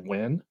head-to-head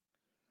win.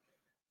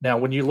 Now,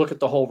 when you look at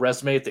the whole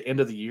resume at the end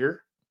of the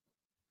year,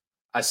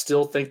 I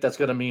still think that's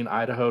going to mean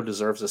Idaho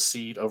deserves a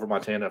seed over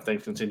Montana if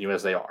things continue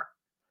as they are.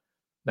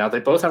 Now, they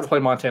both have to play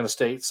Montana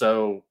State,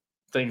 so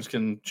things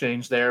can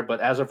change there. But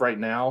as of right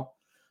now,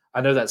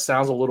 I know that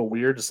sounds a little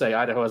weird to say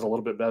Idaho has a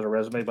little bit better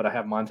resume, but I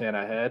have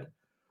Montana ahead.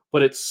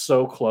 But it's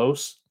so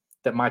close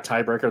that my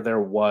tiebreaker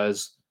there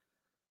was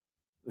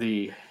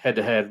the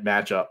head-to-head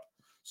matchup.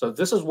 So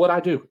this is what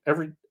I do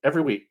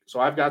every week. So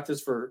I've got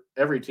this for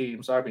every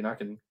team. So I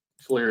can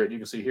clear it. You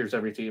can see here's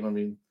every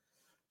team.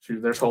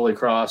 There's Holy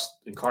Cross,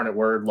 Incarnate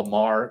Word,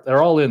 Lamar.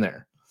 They're all in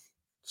there.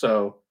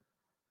 So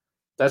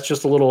that's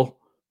just a little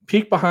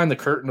peek behind the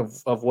curtain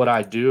of what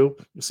I do.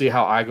 You see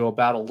how I go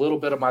about a little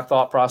bit of my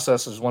thought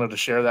process. I just wanted to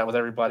share that with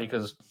everybody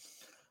because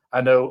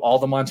I know all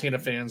the Montana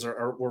fans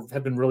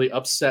have been really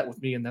upset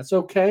with me, and that's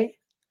okay.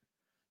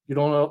 You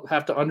don't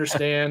have to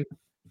understand,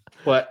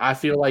 but I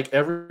feel like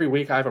every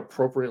week I've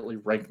appropriately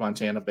ranked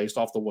Montana based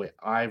off the way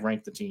I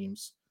rank the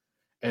teams.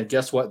 And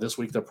guess what? This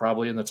week they're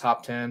probably in the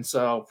top 10,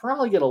 so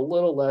probably get a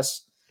little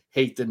less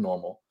hate than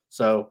normal.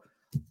 So,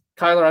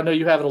 Kyler, I know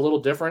you have it a little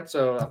different,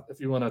 so if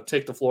you want to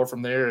take the floor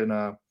from there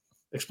and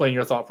explain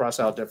your thought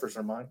process, how it differs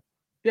from mine.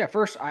 Yeah,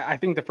 first, I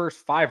think the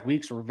first 5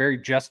 weeks were very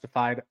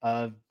justified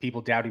of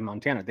people doubting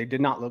Montana. They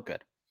did not look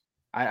good.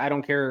 I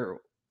don't care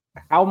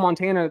how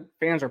Montana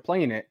fans are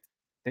playing it.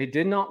 They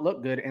did not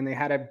look good, and they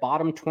had a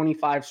bottom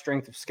 25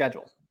 strength of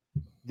schedule.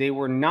 They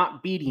were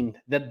not beating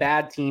the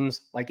bad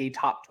teams like a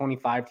top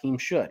 25 team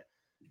should.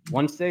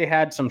 Once they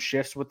had some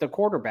shifts with the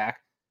quarterback,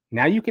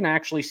 now you can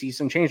actually see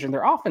some change. And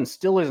their offense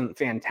still isn't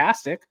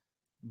fantastic,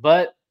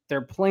 but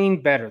they're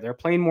playing better. They're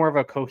playing more of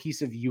a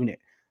cohesive unit.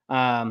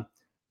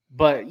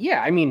 But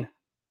yeah,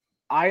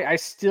 I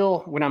still,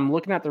 when I'm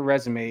looking at the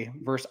resume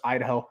versus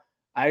Idaho,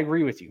 I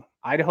agree with you.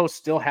 Idaho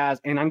still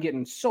has, and I'm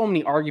getting so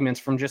many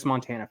arguments from just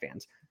Montana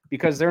fans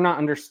because they're not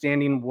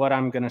understanding what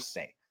I'm going to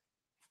say.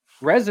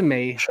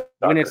 Resume,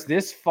 when it's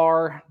this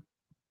far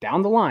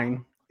down the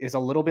line, is a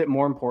little bit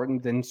more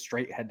important than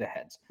straight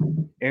head-to-heads.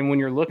 And when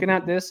you're looking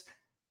at this,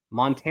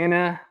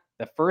 Montana,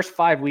 the first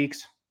 5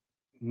 weeks,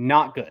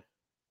 not good.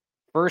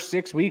 First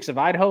 6 weeks of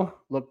Idaho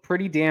look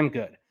pretty damn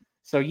good.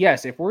 So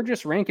yes, if we're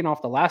just ranking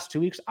off the last 2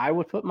 weeks, I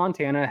would put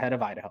Montana ahead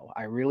of Idaho.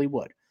 I really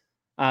would.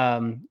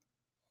 But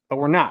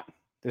we're not.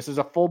 This is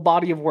a full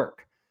body of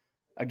work.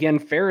 Again,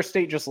 Ferris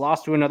State just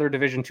lost to another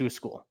Division II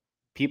school.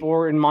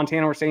 People in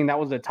Montana were saying that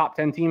was a top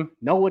 10 team.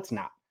 No, it's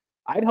not.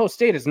 Idaho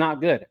State is not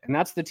good. And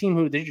that's the team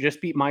who they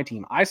just beat my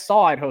team. I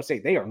saw Idaho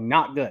State. They are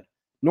not good.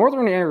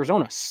 Northern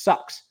Arizona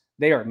sucks.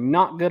 They are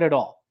not good at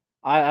all.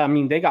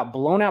 They got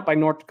blown out by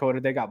North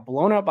Dakota. They got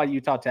blown out by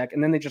Utah Tech.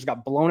 And then they just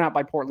got blown out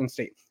by Portland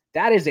State.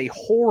 That is a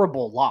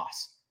horrible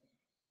loss.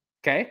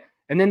 Okay.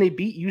 And then they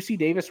beat UC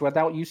Davis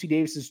without UC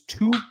Davis's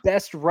 2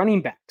 best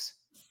running backs.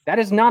 That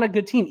is not a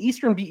good team.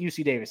 Eastern beat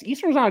UC Davis.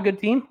 Eastern's not a good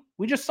team.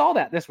 We just saw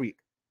that this week.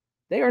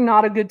 They are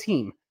not a good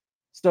team.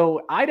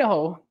 So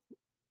Idaho,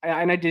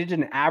 and I did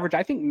an average.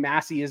 I think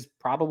Massey is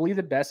probably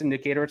the best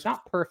indicator. It's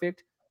not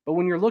perfect, but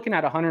when you're looking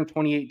at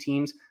 128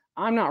 teams,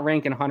 I'm not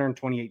ranking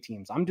 128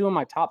 teams. I'm doing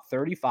my top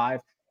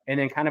 35 and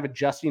then kind of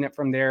adjusting it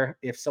from there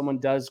if someone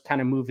does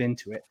kind of move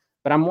into it.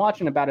 But I'm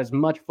watching about as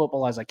much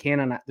football as I can,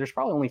 and there's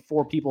probably only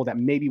 4 people that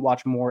maybe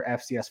watch more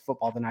FCS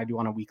football than I do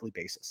on a weekly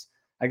basis.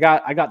 I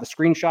got the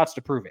screenshots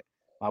to prove it.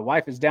 My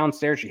wife is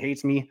downstairs. She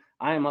hates me.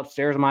 I am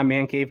upstairs in my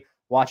man cave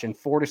watching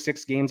 4 to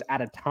 6 games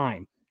at a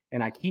time.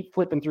 And I keep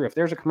flipping through. If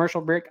there's a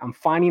commercial break, I'm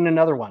finding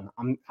another one.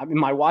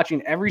 Am I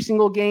watching every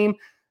single game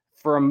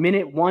for a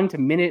minute 1 to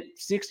minute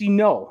 60?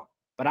 No.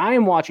 But I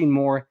am watching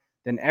more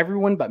than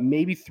everyone but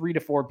maybe 3 to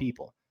 4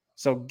 people.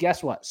 So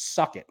guess what?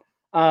 Suck it.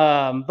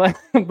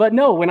 But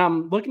no, when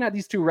I'm looking at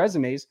these 2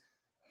 resumes,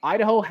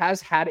 Idaho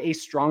has had a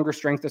stronger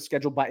strength of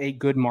schedule by a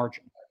good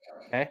margin.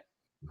 Okay.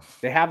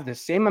 They have the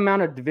same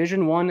amount of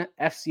Division I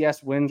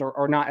FCS wins,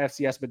 or not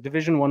FCS, but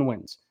Division I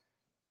wins.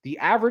 The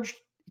average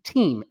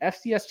team,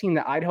 FCS team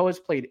that Idaho has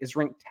played is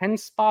ranked 10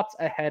 spots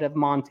ahead of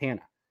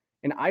Montana.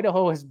 And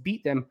Idaho has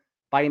beat them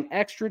by an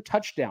extra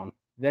touchdown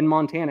than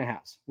Montana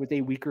has with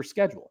a weaker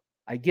schedule.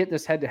 I get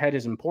this head-to-head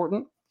is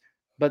important,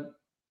 but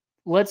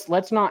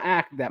let's not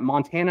act that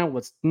Montana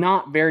was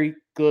not very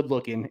good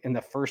looking in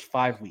the first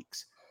 5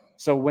 weeks.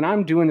 So when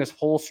I'm doing this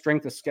whole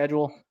strength of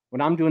schedule,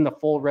 when I'm doing the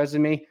full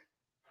resume,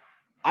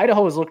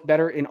 Idaho has looked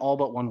better in all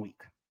but 1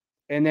 week.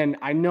 And then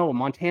I know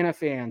Montana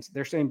fans,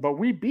 they're saying, but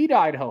we beat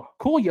Idaho.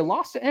 Cool, you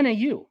lost to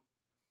NAU.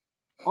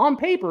 On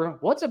paper,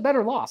 what's a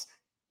better loss?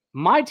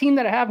 My team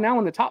that I have now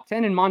in the top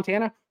 10 in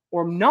Montana,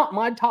 or not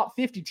my top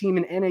 50 team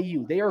in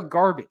NAU. They are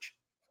garbage.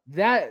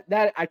 That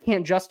I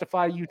can't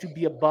justify you to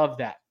be above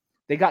that.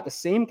 They got the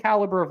same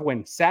caliber of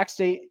win. Sac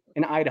State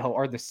and Idaho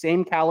are the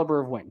same caliber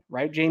of win,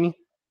 right, Jamie?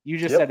 You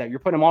just said that. You're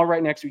putting them all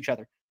right next to each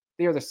other.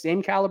 They are the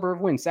same caliber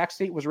of win. Sac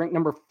State was ranked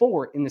number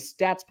 4 in the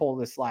stats poll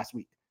this last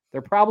week.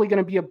 They're probably going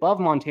to be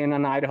above Montana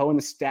and Idaho in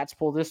the stats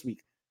poll this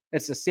week.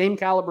 It's the same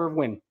caliber of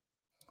win.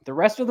 The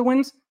rest of the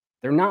wins,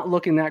 they're not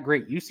looking that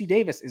great. UC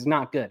Davis is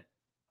not good.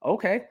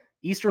 Okay.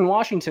 Eastern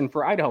Washington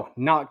for Idaho,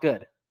 not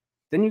good.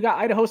 Then you got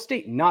Idaho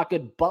State, not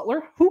good.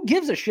 Butler, who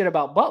gives a shit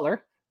about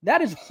Butler?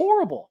 That is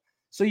horrible.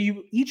 So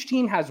each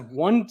team has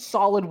one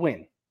solid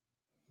win.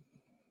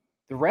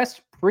 The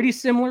rest pretty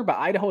similar, but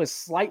Idaho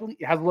has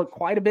looked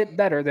quite a bit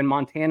better than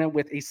Montana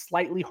with a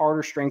slightly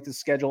harder strength of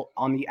schedule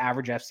on the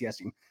average FCS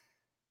team.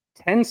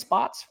 10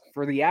 spots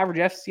for the average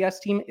FCS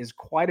team is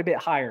quite a bit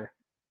higher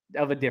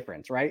of a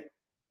difference, right?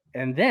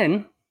 And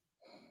then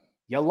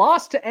you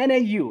lost to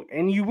NAU,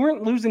 and you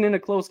weren't losing in a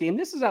close game.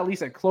 This is at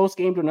least a close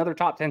game to another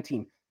top 10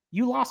 team.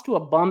 You lost to a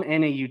bum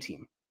NAU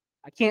team.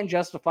 I can't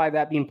justify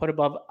that being put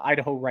above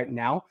Idaho right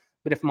now,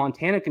 but if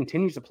Montana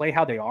continues to play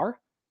how they are,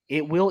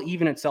 it will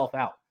even itself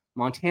out.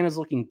 Montana's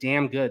looking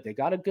damn good. They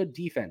got a good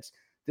defense.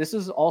 This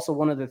is also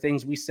one of the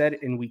things we said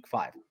in week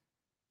 5.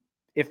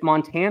 If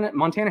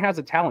Montana has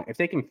a talent, if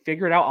they can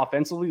figure it out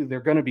offensively, they're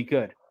going to be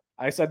good.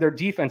 I said their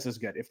defense is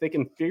good. If they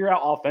can figure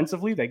out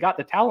offensively, they got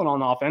the talent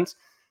on offense,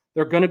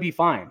 they're going to be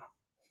fine.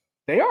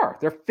 They are.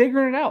 They're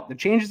figuring it out. The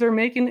changes they're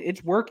making,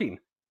 it's working.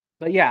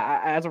 But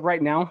yeah, as of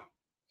right now,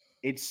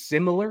 it's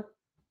similar,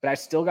 but I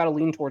still got to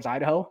lean towards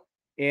Idaho.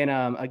 And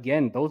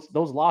again, those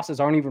losses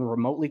aren't even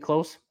remotely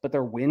close, but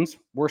their wins,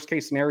 worst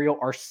case scenario,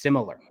 are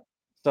similar.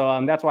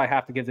 So that's why I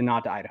have to give the nod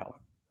to Idaho.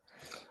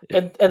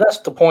 And that's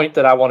the point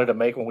that I wanted to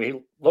make when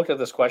we looked at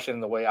this question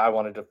the way I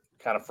wanted to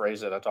kind of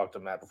phrase it. I talked to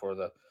Matt before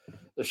the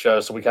show,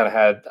 so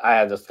I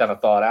had this kind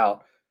of thought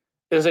out.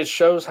 Is it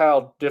shows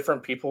how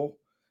different people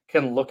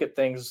can look at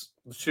things,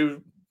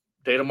 2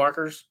 data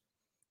markers,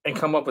 and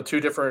come up with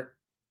 2 different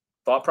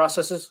thought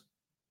processes,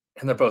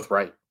 and they're both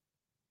right.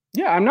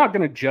 Yeah, I'm not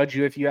going to judge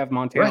you if you have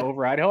Montana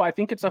over Idaho. I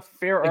think it's a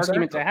fair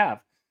argument to have.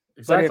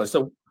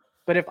 Exactly.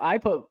 But if I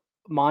put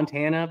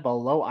Montana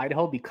below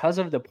Idaho because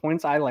of the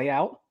points I lay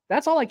out,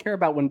 that's all I care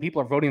about when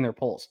people are voting their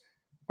polls.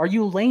 Are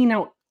you laying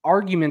out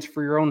arguments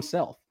for your own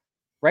self,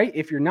 right?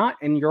 If you're not,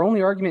 and your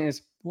only argument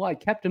is, well, I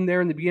kept him there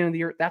in the beginning of the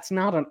year, that's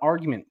not an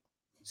argument.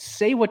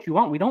 Say what you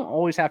want. We don't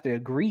always have to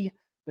agree,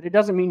 but it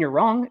doesn't mean you're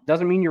wrong. It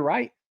doesn't mean you're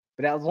right.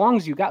 But as long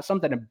as you got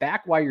something to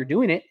back why you're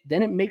doing it,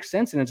 then it makes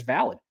sense and it's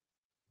valid.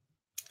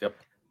 Yep.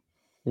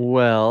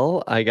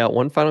 Well, I got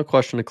one final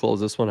question to close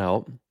this one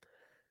out.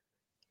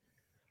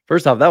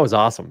 First off, that was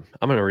awesome.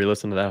 I'm going to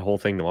re-listen to that whole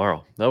thing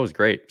tomorrow. That was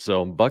great.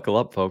 So buckle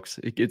up, folks.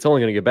 It's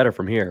only going to get better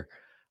from here.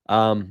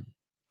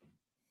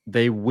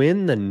 They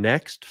win the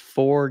next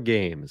 4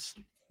 games.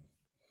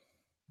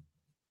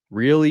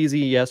 Real easy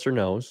yes or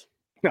no's.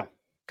 No.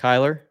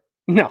 Kyler?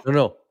 No.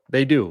 No.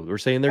 They do. We're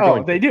saying they're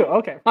going. Oh, they do.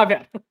 Okay. My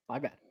bad.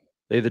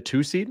 They the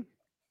 2 seed?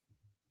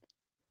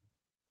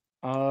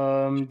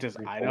 Does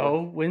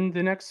Idaho win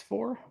the next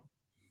 4?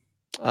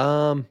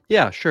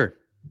 Yeah, sure.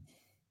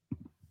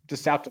 Does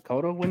South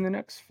Dakota win the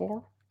next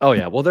 4? Oh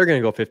yeah. Well, they're going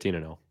to go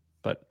 15-0,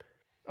 but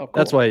cool.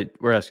 That's why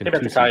we're asking.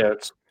 About the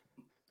Coyotes.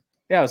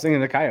 Yeah, I was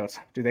thinking the Coyotes.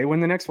 Do they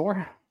win the next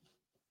 4?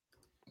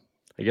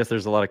 I guess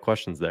there's a lot of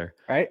questions there.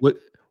 Right?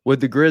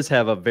 Would the Grizz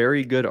have a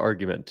very good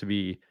argument to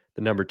be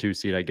the number 2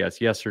 seed? I guess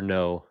yes or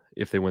no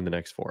if they win the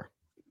next 4.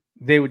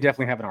 they would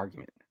definitely have an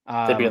argument.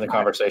 They'd be in the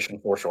conversation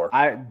for sure.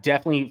 I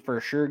definitely,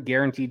 for sure,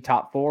 guaranteed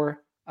top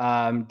 4.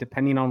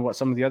 Depending on what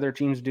some of the other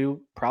teams do,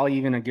 probably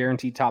even a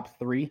guaranteed top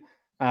 3.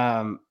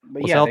 But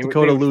Well, yeah, South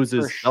Dakota would for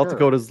loses. South sure.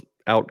 Dakota's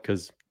out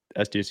because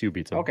SDSU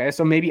beats them. Okay,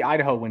 so maybe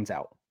Idaho wins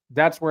out.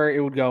 That's where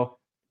it would go.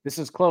 This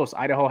is close.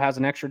 Idaho has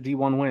an extra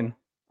D1 win.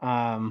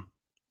 Yeah.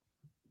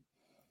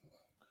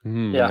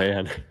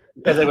 Man.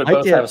 And they would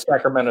both have a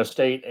Sacramento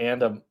State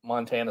and a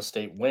Montana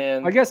State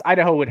win. I guess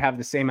Idaho would have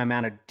the same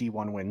amount of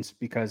D1 wins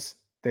because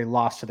they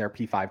lost to their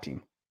P5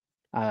 team.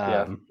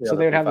 So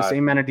they would have the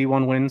same amount of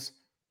D1 wins.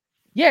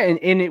 Yeah,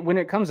 and when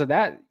it comes to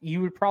that,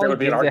 you would probably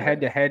give the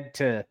head-to-head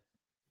to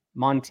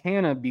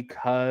Montana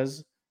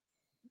because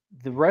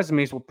the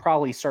resumes will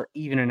probably start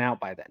evening out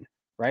by then,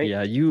 right?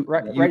 Yeah,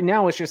 right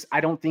now it's just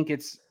I don't think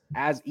it's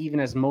as even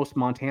as most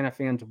Montana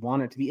fans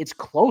want it to be. It's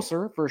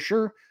closer for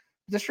sure.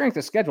 The strength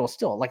of schedule is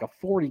still like a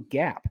 40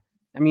 gap.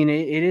 I mean,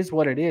 it is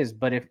what it is.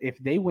 But if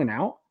they win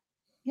out,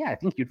 yeah, I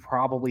think you'd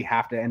probably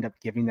have to end up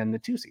giving them the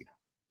 2 seed.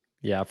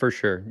 Yeah, for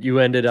sure. You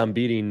ended on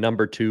beating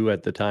number 2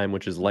 at the time,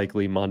 which is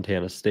likely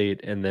Montana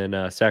State, and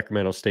then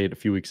Sacramento State a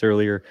few weeks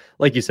earlier.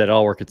 Like you said,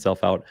 it'll work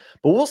itself out.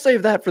 But we'll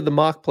save that for the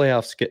mock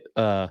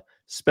playoff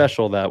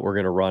special that we're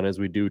going to run as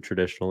we do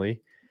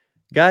traditionally.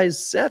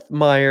 Guys, Seth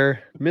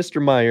Meyer,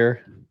 Mr.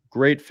 Meyer,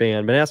 great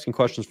fan, been asking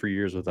questions for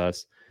years with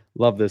us.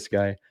 Love this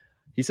guy.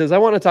 He says, I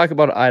want to talk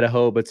about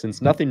Idaho, but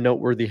since nothing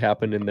noteworthy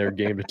happened in their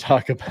game to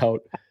talk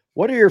about,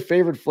 what are your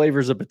favorite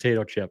flavors of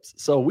potato chips?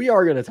 So we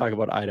are going to talk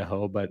about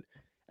Idaho, but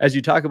as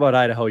you talk about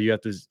Idaho, you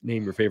have to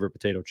name your favorite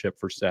potato chip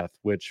for Seth,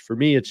 which for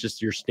me, it's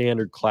just your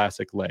standard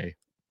classic lay.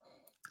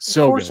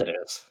 So of course good. It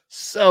is.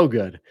 So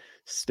good.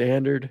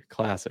 Standard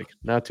classic.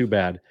 Not too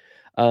bad.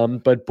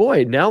 But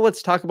boy, now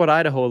let's talk about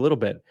Idaho a little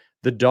bit.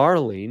 The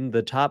darling,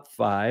 the top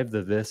 5,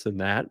 the this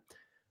and that.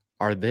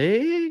 Are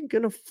they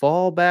going to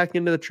fall back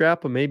into the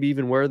trap of maybe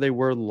even where they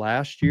were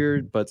last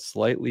year, but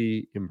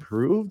slightly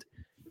improved?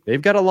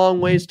 They've got a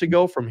long ways to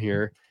go from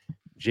here.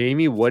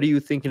 Jamie, what are you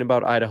thinking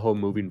about Idaho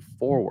moving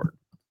forward?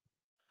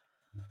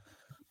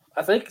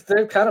 I think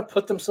they've kind of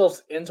put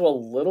themselves into a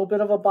little bit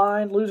of a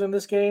bind losing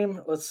this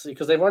game. Let's see,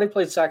 because they've already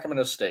played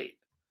Sacramento State.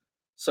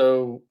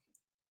 So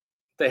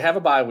they have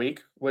a bye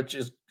week, which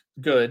is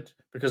good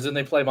because then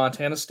they play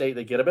Montana State.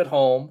 They get them at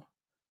home.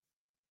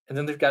 And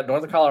then they've got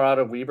Northern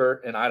Colorado,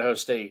 Weber, and Idaho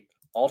State,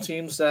 all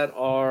teams that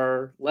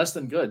are less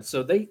than good.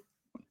 So they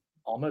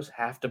almost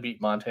have to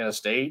beat Montana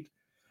State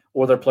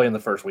or they're playing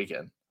the first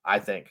weekend, I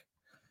think.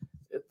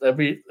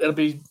 It'll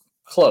be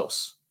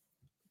close.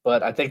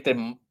 But I think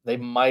they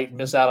might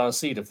miss out on a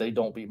seat if they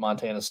don't beat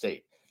Montana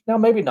State. Now,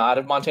 maybe not.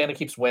 If Montana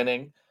keeps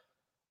winning,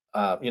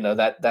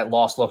 that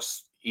loss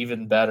looks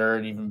even better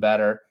and even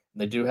better.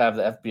 They do have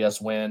the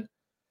FBS win.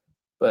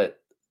 But,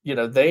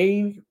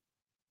 they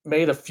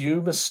made a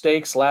few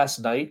mistakes last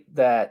night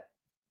that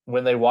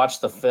when they watch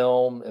the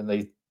film and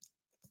they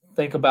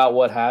think about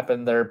what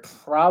happened, they're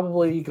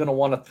probably going to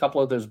want a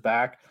couple of those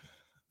back.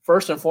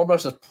 First and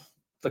foremost is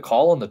the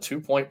call on the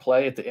 2-point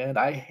play at the end.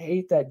 I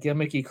hate that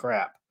gimmicky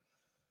crap.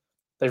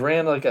 They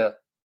ran like a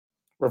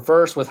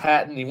reverse with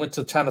Hatton. He went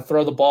to trying to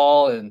throw the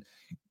ball and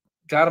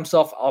got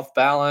himself off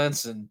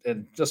balance and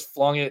just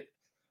flung it.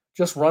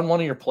 Just run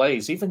one of your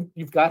plays. Even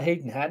you've got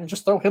Hayden Hatton,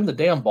 just throw him the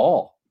damn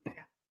ball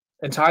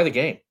and tie the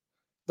game.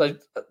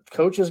 Like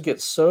coaches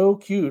get so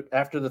cute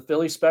after the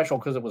Philly special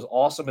because it was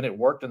awesome and it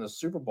worked in the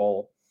Super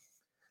Bowl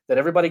that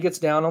everybody gets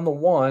down on the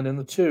 1 and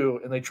the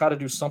 2 and they try to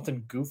do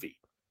something goofy.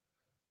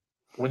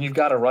 When you've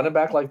got a running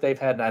back like they've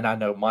had, and I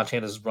know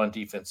Montana's run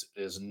defense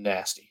is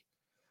nasty.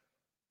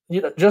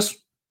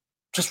 Just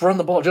run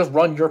the ball. Just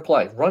run your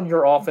play. Run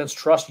your offense.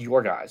 Trust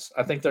your guys.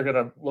 I think they're going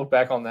to look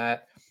back on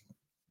that.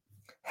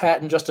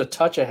 Hatton just a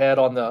touch ahead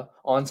on the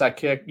onside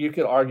kick. You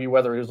could argue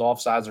whether he was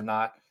offsides or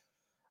not.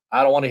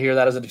 I don't want to hear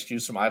that as an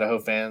excuse from Idaho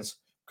fans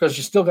because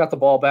you still got the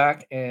ball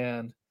back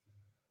and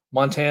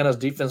Montana's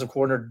defensive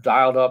coordinator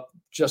dialed up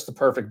just the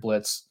perfect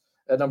blitz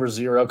at number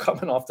 0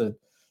 coming off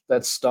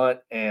that stunt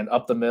and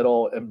up the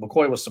middle. And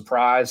McCoy was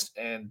surprised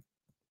and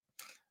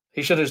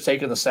he should have just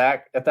taken the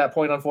sack at that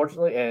point,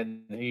 unfortunately,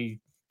 and he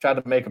tried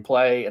to make a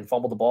play and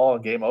fumbled the ball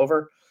and game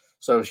over.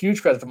 So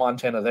huge credit to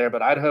Montana there,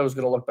 but Idaho is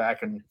going to look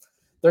back and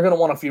they're going to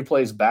want a few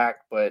plays back,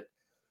 but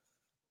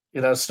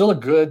still a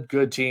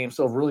good team,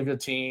 still a really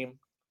good team,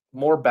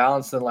 more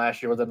balanced than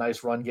last year with a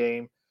nice run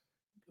game.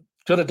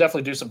 Could have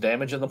definitely do some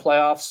damage in the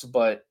playoffs,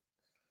 but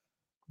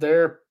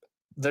they're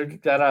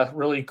gotta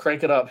really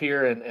crank it up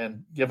here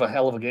and give a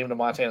hell of a game to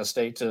Montana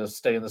State to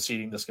stay in the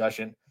seeding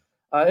discussion.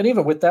 And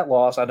even with that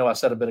loss, I know I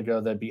said a bit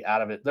ago they'd be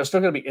out of it. They're still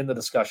going to be in the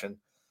discussion,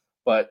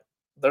 but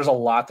there's a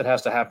lot that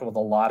has to happen with a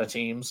lot of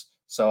teams.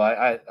 So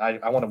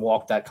I want to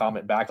walk that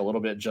comment back a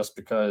little bit just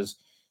because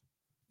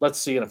let's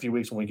see in a few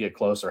weeks when we get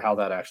closer how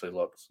that actually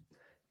looks.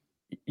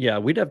 Yeah,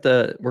 we're going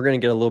to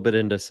get a little bit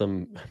into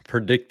some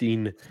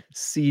predicting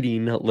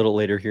seeding a little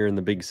later here in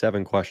the Big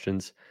 7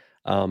 questions.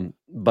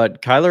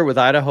 But Kyler, with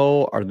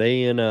Idaho, are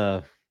they in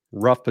a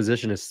rough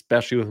position,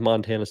 especially with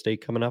Montana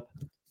State coming up?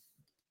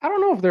 I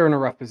don't know if they're in a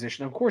rough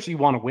position. Of course, you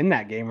want to win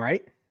that game,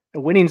 right?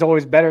 winning's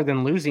always better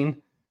than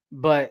losing,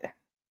 but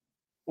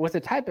with the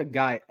type of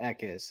guy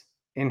Eck is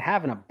and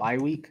having a bye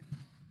week,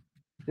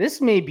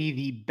 this may be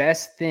the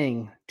best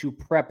thing to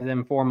prep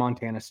them for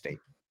Montana State,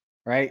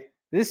 right?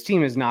 This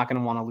team is not going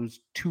to want to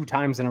lose 2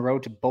 times in a row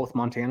to both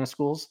Montana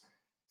schools.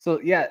 So,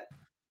 yeah,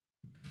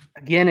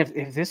 again,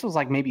 if this was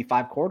like maybe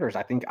 5 quarters,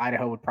 I think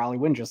Idaho would probably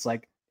win, just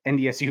like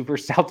NDSU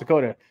versus South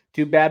Dakota.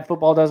 Too bad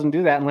football doesn't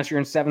do that unless you're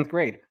in 7th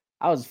grade.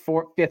 I was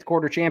 5th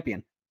quarter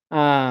champion.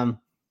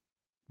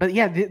 But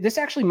yeah, this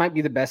actually might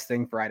be the best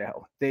thing for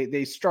Idaho.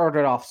 They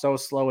started off so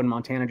slow and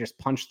Montana just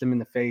punched them in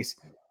the face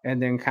and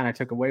then kind of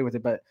took away with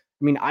it. But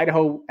I mean,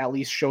 Idaho at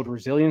least showed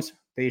resilience.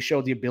 They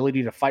showed the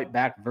ability to fight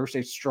back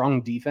versus a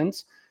strong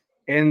defense.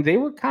 And they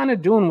were kind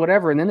of doing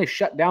whatever. And then they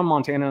shut down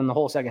Montana in the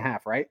whole second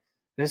half, right?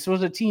 This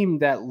was a team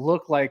that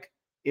looked like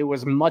it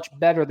was much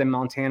better than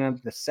Montana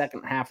the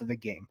second half of the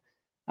game.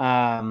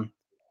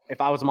 If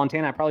I was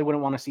Montana, I probably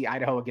wouldn't want to see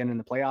Idaho again in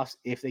the playoffs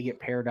if they get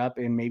paired up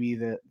in maybe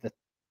the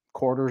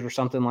quarters or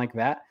something like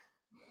that.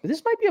 But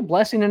this might be a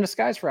blessing in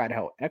disguise for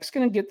Idaho. Eck's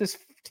going to get this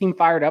team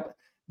fired up.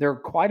 They're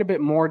quite a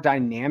bit more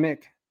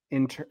dynamic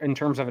in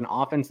terms of an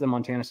offense than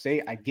Montana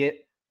State. I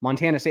get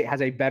Montana State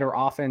has a better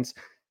offense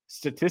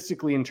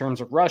statistically in terms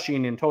of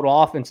rushing and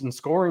total offense and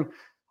scoring.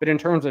 But in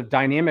terms of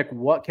dynamic,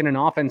 what can an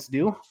offense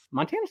do?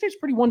 Montana State's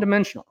pretty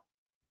one-dimensional.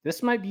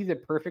 This might be the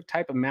perfect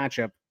type of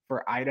matchup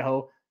for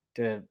Idaho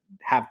to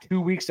have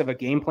 2 weeks of a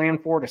game plan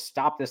for to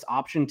stop this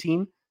option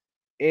team.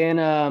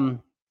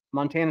 And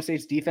Montana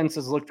State's defense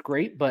has looked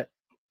great, but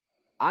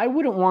I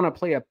wouldn't want to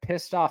play a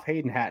pissed off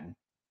Hayden Hatton.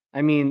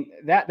 I mean,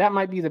 that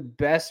might be the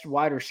best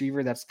wide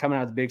receiver that's coming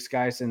out of the Big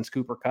Sky since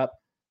Cooper Kupp.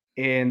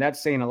 And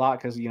that's saying a lot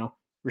because,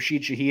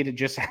 Rashid Shaheed had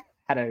just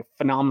had a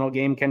phenomenal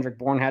game. Kendrick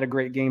Bourne had a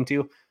great game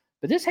too.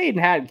 But this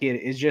Hayden Hatton kid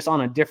is just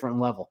on a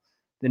different level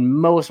than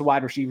most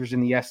wide receivers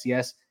in the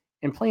FCS.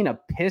 And playing a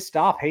pissed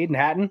off Hayden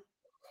Hatton,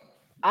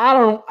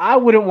 I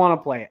wouldn't want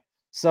to play it.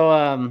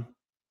 So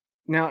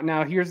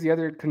now here's the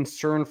other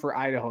concern for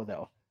Idaho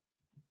though.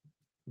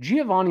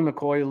 Giovanni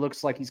McCoy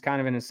looks like he's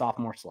kind of in his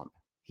sophomore slump.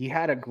 He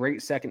had a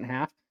great second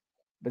half,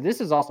 but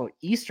this is also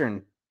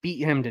Eastern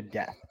beat him to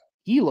death.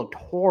 He looked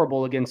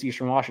horrible against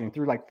Eastern Washington,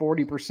 threw like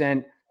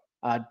 40%,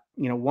 1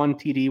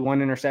 TD,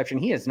 1 interception.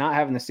 He is not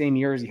having the same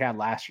year as he had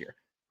last year.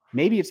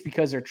 Maybe it's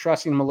because they're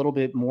trusting him a little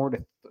bit more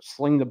to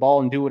sling the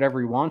ball and do whatever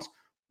he wants,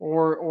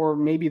 or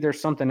maybe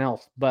there's something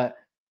else. But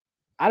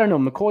I don't know.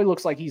 McCoy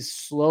looks like he's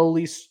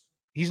slowly.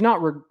 He's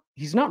not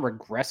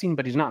regressing,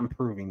 but he's not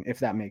improving, if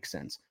that makes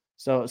sense.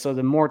 So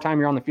the more time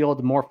you're on the field,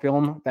 the more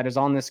film that is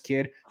on this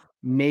kid.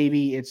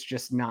 Maybe it's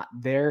just not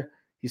there.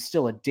 He's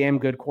still a damn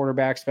good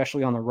quarterback,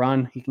 especially on the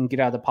run. He can get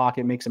out of the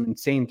pocket, make some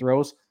insane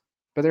throws.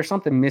 But there's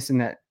something missing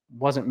that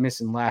wasn't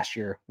missing last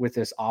year with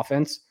this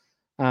offense.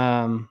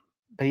 But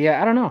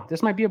yeah, I don't know.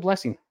 This might be a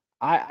blessing.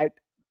 I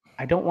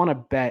don't want to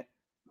bet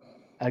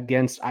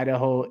against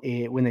Idaho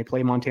when they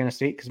play Montana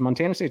State because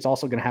Montana State's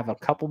also going to have a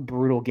couple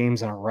brutal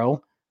games in a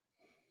row.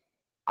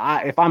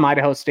 If I'm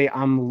Idaho,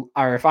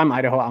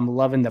 I'm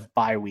loving the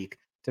bye week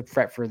to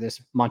prep for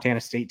this Montana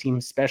State team,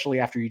 especially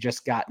after you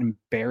just got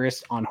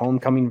embarrassed on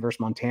homecoming versus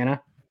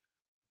Montana.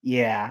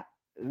 Yeah,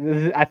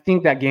 I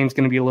think that game's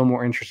going to be a little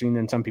more interesting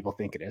than some people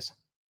think it is.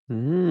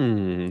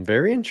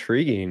 Very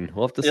intriguing.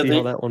 We'll have to see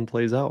how that one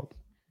plays out.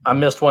 I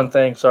missed one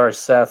thing. Sorry,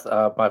 Seth.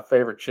 My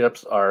favorite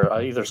chips are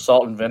either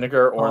salt and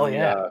vinegar or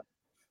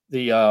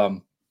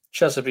the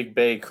Chesapeake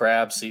Bay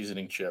crab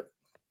seasoning chip.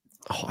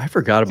 Oh, I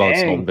forgot about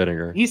salt and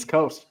vinegar. East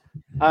Coast.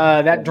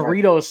 That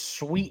Doritos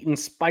sweet and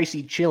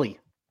spicy chili.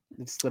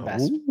 It's the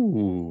best.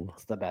 Ooh.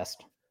 It's the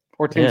best.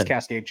 Or Tim's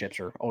Cascade chips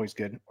are always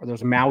good. Or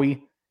those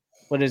Maui.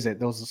 What is it?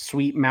 Those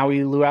sweet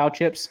Maui luau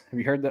chips.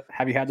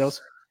 Have you had those?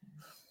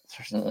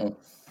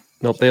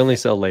 Nope, they only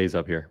sell Lay's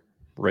up here.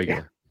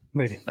 Regular.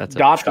 Yeah. That's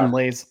Dodged and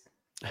Lay's.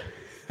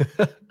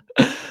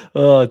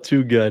 Oh,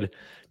 too good.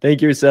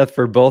 Thank you, Seth,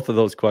 for both of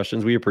those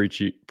questions. We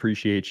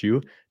appreciate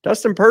you.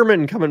 Dustin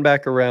Perman coming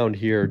back around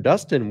here.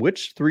 Dustin,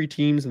 which 3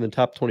 teams in the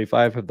top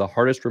 25 have the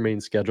hardest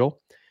remaining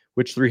schedule?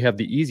 Which 3 have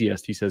the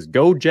easiest? He says,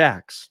 go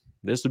Jacks.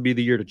 This would be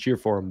the year to cheer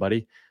for them,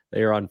 buddy.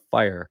 They are on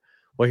fire.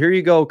 Well, here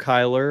you go,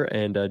 Kyler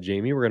and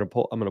Jamie. I'm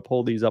going to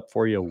pull these up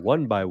for you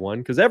one by one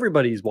because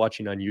everybody's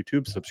watching on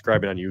YouTube,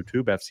 subscribing on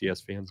YouTube,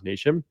 FCS Fans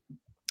Nation.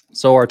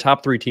 So our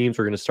top 3 teams,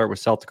 we're going to start with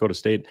South Dakota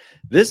State.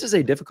 This is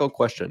a difficult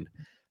question.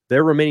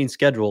 Their remaining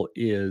schedule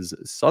is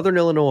Southern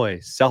Illinois,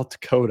 South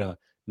Dakota,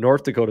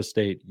 North Dakota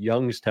State,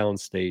 Youngstown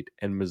State,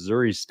 and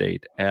Missouri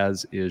State,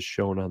 as is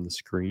shown on the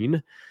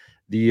screen.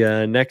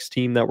 The next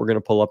team that we're going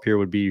to pull up here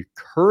would be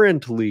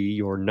currently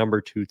your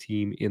number 2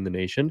 team in the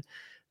nation.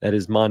 That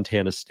is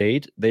Montana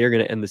State. They are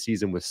going to end the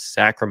season with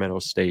Sacramento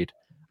State,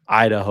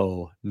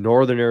 Idaho,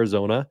 Northern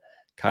Arizona,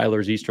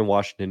 Kyler's Eastern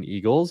Washington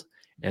Eagles,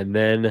 and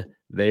then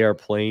they are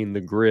playing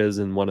the Grizz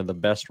in one of the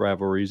best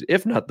rivalries,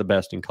 if not the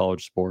best in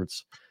college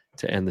sports,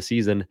 to end the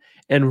season,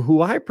 and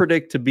who I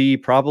predict to be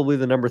probably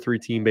the number 3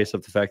 team based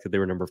off the fact that they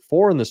were number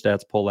 4 in the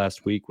stats poll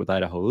last week with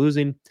Idaho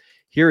losing.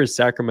 Here is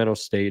Sacramento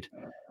State,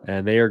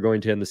 and they are going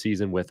to end the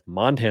season with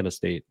Montana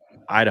State,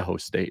 Idaho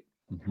State,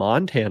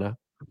 Montana,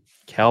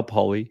 Cal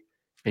Poly,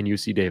 and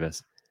UC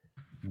Davis.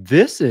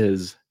 This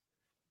is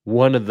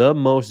one of the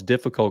most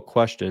difficult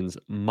questions.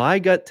 My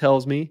gut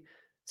tells me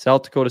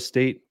South Dakota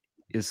State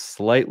is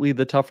slightly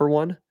the tougher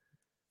one,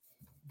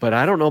 but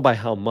I don't know by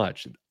how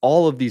much.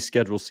 All of these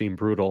schedules seem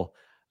brutal.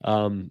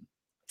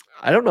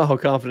 I don't know how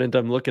confident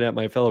I'm looking at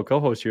my fellow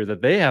co-hosts here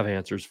that they have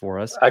answers for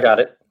us. I got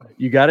it.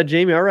 You got it,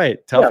 Jamie? All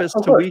right. Toughest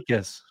to course.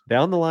 weakest.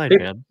 Down the line,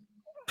 man.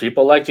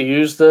 People like to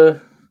use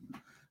the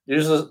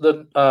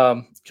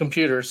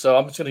computers, so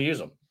I'm just going to use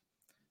them.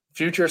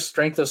 Future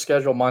strength of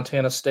schedule: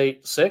 Montana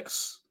State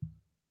 6,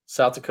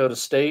 South Dakota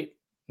State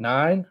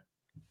 9,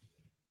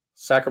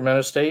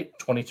 Sacramento State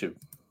 22.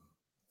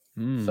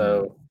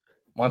 So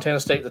Montana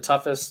State the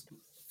toughest,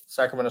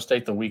 Sacramento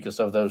State the weakest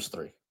of those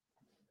three.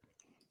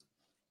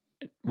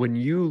 When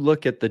you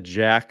look at the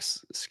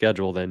Jacks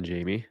schedule, then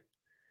Jamie,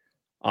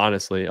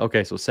 honestly,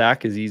 okay, so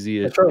Sac is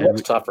easy. It sure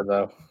looks tougher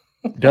though.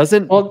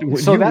 Doesn't Well, when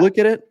so you that- look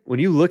at it, when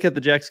you look at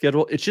the Jack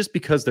schedule, it's just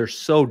because they're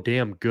so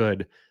damn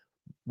good.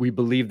 We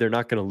believe they're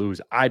not going to lose.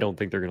 I don't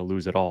think they're going to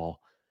lose at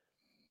all.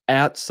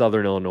 At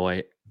Southern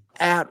Illinois,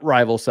 at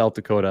rival South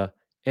Dakota,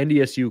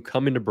 NDSU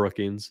coming to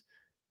Brookings,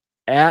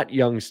 at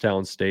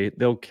Youngstown State,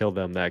 they'll kill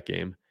them that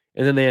game.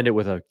 And then they end it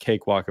with a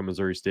cakewalk of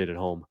Missouri State at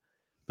home.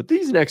 But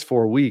these next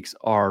 4 weeks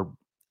are,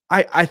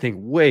 I think,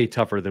 way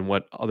tougher than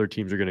what other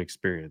teams are going to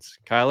experience.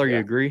 Kyler, you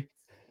agree?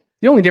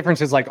 The only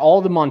difference is like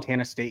all the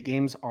Montana State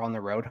games are on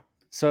the road.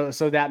 So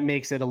that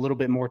makes it a little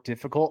bit more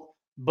difficult.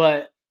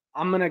 But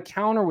I'm going to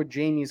counter with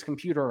Jamie's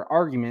computer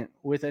argument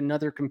with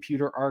another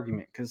computer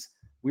argument because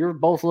we were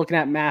both looking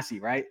at Massey,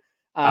 right?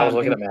 I was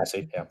looking at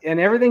Massey, yeah. And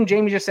everything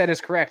Jamie just said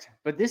is correct.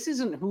 But this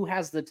isn't who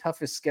has the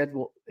toughest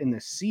schedule in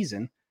this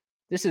season.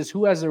 This is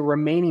who has the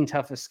remaining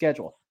toughest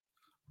schedule.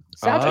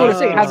 South Dakota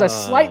State has a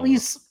slightly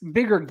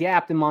bigger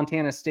gap than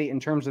Montana State in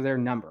terms of their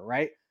number,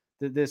 right?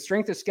 The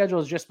strength of schedule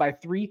is just by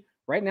 3.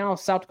 Right now,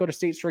 South Dakota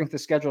State's strength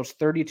of schedule is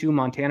 32.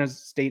 Montana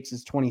State's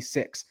is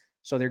 26.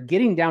 So they're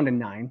getting down to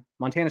 9.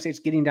 Montana State's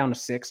getting down to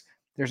 6.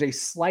 There's a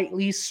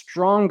slightly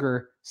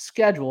stronger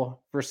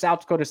schedule for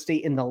South Dakota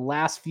State in the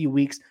last few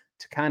weeks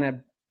to kind of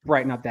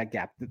brighten up that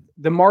gap.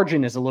 The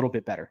margin is a little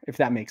bit better, if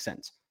that makes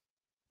sense.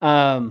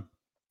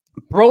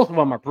 Both of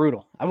them are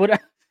brutal.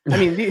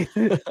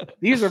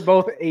 These are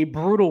both a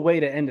brutal way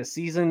to end a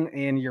season,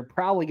 and you're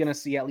probably going to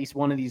see at least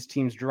one of these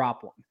teams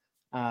drop one.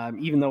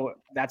 Even though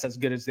that's as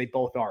good as they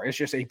both are. It's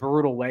just a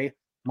brutal way.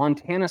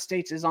 Montana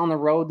State is on the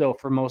road, though,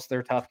 for most of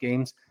their tough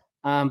games.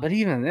 But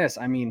even this,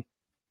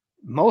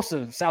 most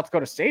of South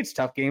Dakota State's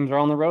tough games are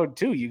on the road,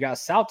 too. You got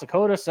South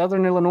Dakota,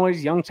 Southern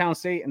Illinois, Youngstown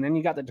State, and then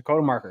you got the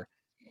Dakota marker.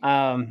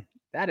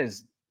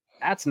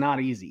 That's not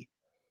easy.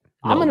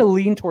 No. I'm going to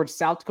lean towards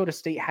South Dakota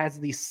State has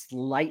the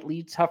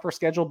slightly tougher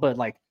schedule, but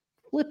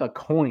flip a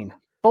coin.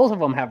 Both of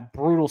them have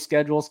brutal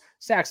schedules.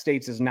 Sac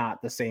State's is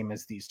not the same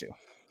as these two.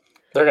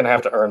 They're going to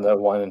have to earn the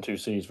 1 and 2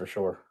 seeds for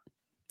sure.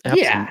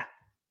 Yeah.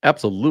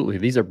 Absolutely.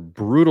 These are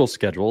brutal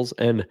schedules.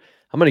 And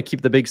I'm going to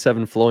keep the Big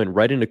 7 flowing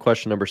right into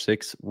question number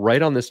 6,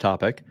 right on this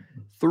topic.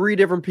 3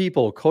 different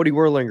people, Cody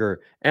Werlinger,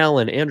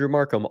 Alan, Andrew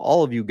Markham,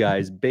 all of you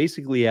guys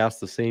basically asked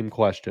the same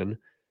question,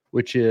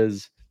 which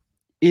is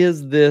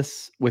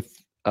this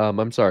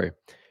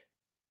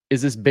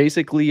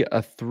basically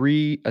a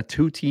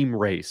 2-team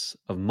race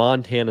of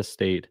Montana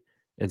State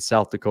and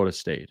South Dakota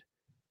State?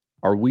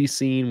 Are we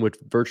seeing with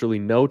virtually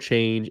no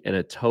change and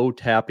a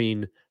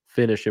toe-tapping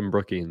finish in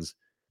Brookings?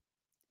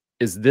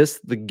 Is this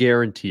the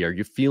guarantee? Are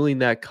you feeling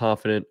that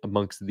confident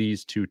amongst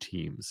these 2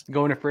 teams?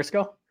 Going to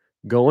Frisco?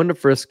 Going to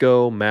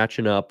Frisco,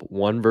 matching up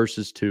 1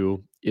 versus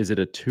 2. Is it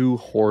a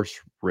 2-horse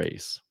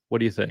race? What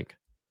do you think?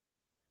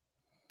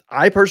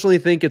 I personally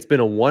think it's been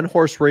a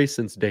 1-horse race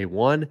since day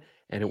 1,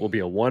 and it will be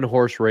a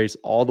 1-horse race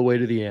all the way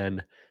to the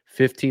end.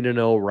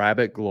 15-0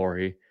 Rabbit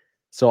glory.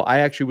 So I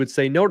actually would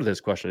say no to this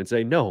question. I'd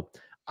say no.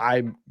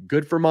 I'm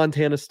good for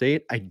Montana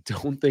State. I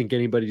don't think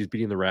anybody's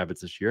beating the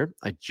Rabbits this year.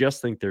 I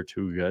just think they're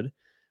too good.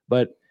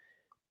 But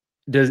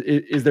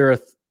is there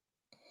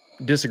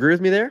disagree with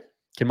me there?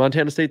 Can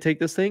Montana State take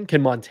this thing?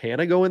 Can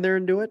Montana go in there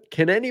and do it?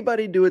 Can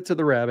anybody do it to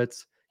the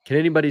Rabbits? Can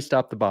anybody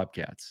stop the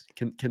Bobcats?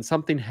 Can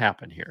something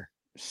happen here?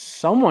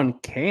 Someone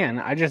can.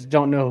 I just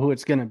don't know who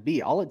it's going to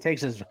be. All it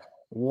takes is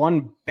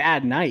one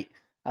bad night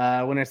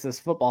when it's this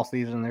football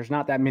season. There's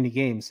not that many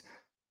games.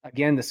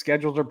 Again, the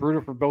schedules are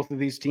brutal for both of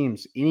these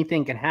teams.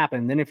 Anything can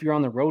happen. Then if you're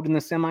on the road in the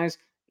semis,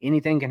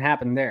 anything can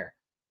happen there.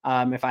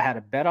 If I had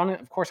a bet on it,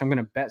 of course, I'm going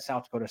to bet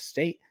South Dakota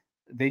State.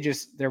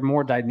 They're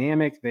more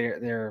dynamic.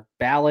 They're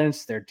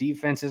balanced. Their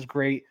defense is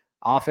great.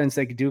 Offense,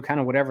 they could do kind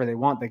of whatever they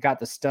want. They got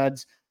the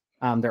studs.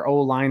 Their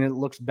O-line, it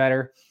looks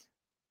better.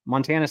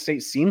 Montana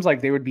State seems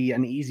like they would be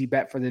an easy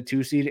bet for the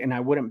 2 seed, and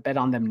I wouldn't bet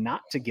on them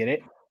not to get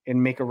it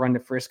and make a run to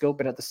Frisco.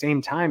 But at the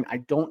same time, I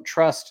don't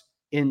trust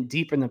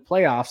deep in the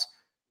playoffs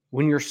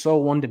when you're so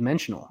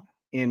one-dimensional.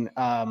 And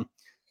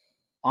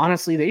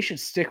honestly, they should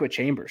stick with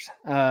Chambers.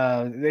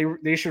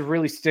 They should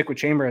really stick with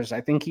Chambers.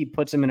 I think he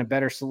puts them in a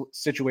better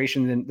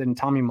situation than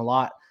Tommy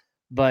Mellott,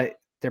 but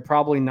they're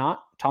probably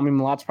not. Tommy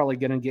Mellott's probably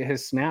going to get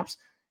his snaps,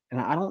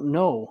 and I don't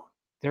know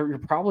you're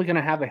probably going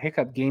to have a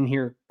hiccup game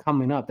here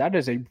coming up. That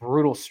is a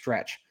brutal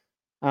stretch.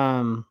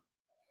 And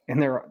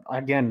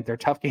their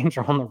tough games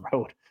are on the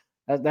road.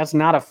 That's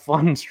not a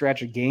fun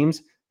stretch of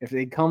games. If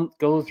they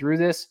go through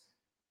this,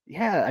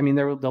 yeah, I mean,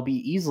 they'll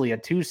be easily a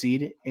 2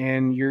 seed,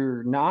 and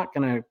you're not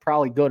going to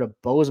probably go to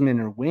Bozeman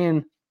and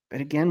win.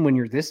 But again, when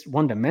you're this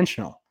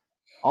one-dimensional,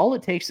 all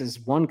it takes is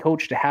one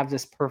coach to have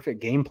this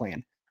perfect game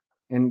plan.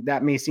 And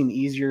that may seem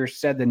easier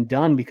said than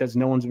done because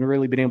no one's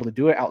really been able to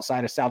do it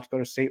outside of South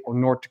Dakota State or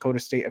North Dakota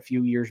State a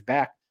few years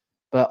back.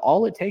 But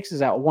all it takes is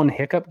that one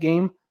hiccup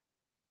game.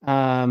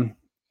 I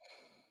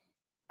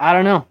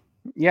don't know.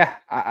 Yeah,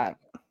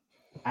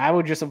 I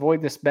would just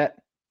avoid this bet.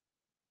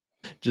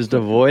 Just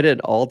avoid it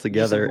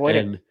altogether.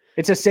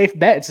 It's a safe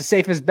bet. It's the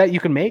safest bet you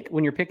can make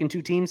when you're picking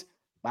 2 teams.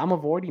 I'm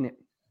avoiding it.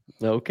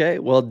 Okay.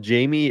 Well,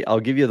 Jamie, I'll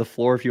give you the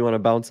floor if you want to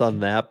bounce on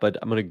that, but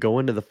I'm going to go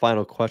into the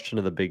final question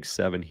of the Big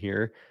 7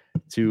 here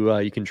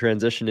you can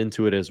transition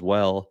into it as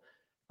well.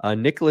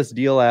 Nicholas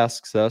Deal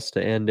asks us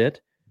to end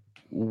it.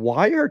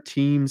 Why are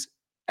teams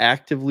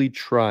actively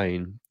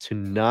trying to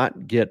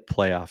not get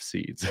playoff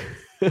seeds?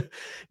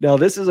 Now,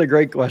 this is a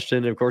great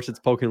question. Of course, it's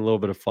poking a little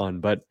bit of fun,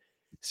 but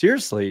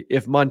seriously,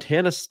 if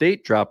Montana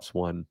State drops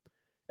one,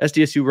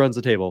 SDSU runs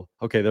the table.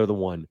 Okay, they're the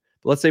 1.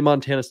 But let's say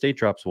Montana State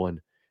drops one.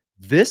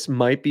 This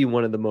might be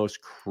one of the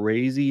most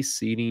crazy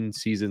seeding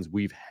seasons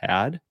we've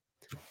had.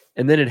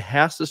 And then it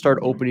has to start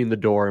opening the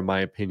door, in my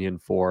opinion,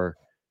 for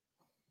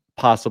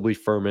possibly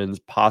Furman's,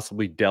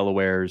 possibly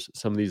Delaware's,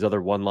 some of these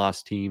other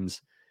 1-loss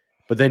teams.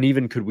 But then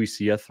even could we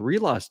see a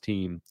 3-loss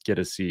team get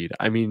a seed?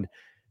 I mean,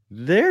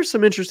 there's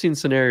some interesting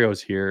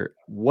scenarios here.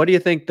 What do you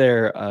think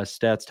there,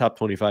 Stats Top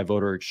 25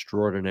 voter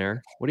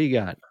extraordinaire? What do you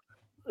got?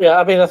 Yeah,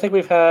 I mean, I think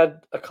we've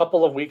had a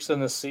couple of weeks in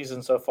this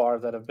season so far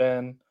that have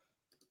been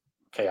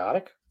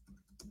chaotic,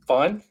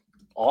 fun,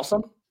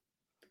 awesome.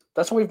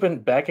 That's what we've been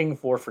begging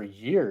for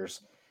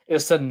years,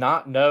 is to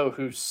not know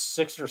who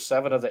 6 or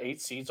 7 of the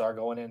 8 seeds are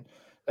going in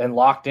and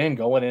locked in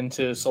going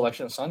into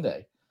Selection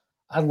Sunday.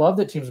 I love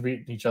that teams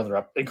beat each other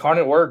up.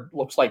 Incarnate Word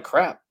looks like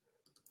crap,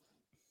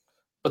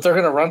 but they're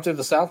going to run through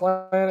the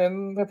Southland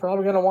and they're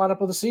probably going to wind up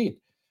with a seed.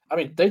 I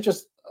mean,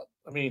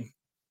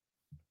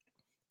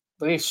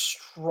 they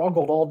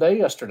struggled all day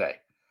yesterday,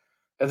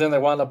 and then they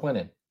wound up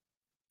winning.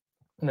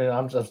 I mean,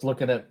 I'm just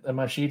looking at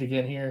my sheet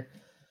again here.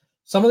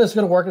 Some of this is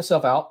going to work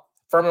itself out.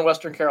 Furman,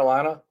 Western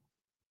Carolina,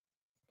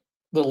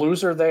 the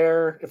loser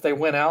there, if they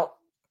win out,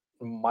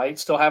 might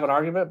still have an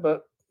argument,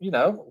 but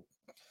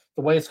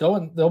the way it's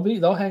going,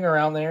 they'll hang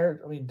around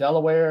there. I mean,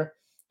 Delaware,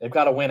 they've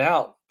got to win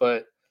out, but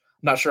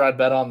I'm not sure I'd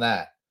bet on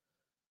that.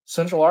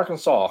 Central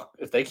Arkansas,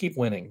 if they keep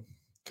winning,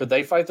 could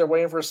they fight their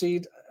way in for a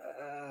seed?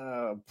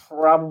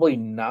 Probably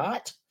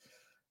not.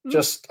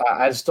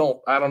 I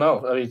don't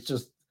know. I mean,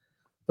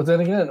 but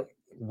then again,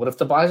 what if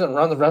the Bison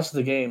run the rest of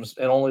the games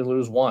and only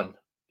lose 1?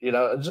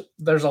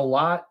 There's a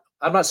lot.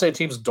 I'm not saying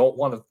teams don't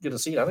want to get a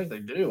seed. I think they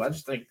do. I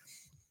just think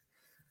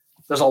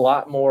there's a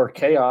lot more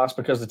chaos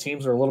because the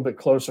teams are a little bit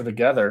closer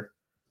together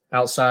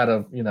outside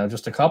of,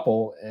 just a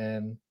couple.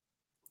 And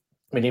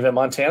I mean, even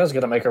Montana's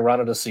going to make a run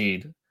at a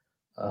seed.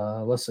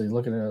 Let's see,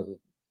 looking at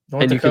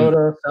North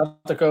Dakota, South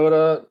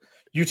Dakota,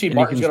 UT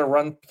Martin's going to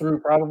run through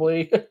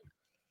probably.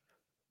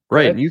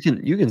 Right. You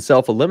can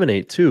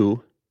self-eliminate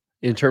too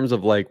in terms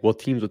of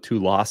teams with 2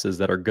 losses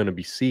that are going to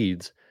be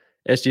seeds.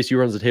 SDSU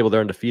runs the table.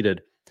 They're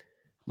undefeated.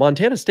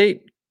 Montana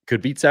State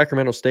could beat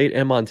Sacramento State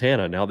and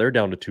Montana. Now they're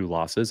down to 2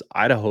 losses.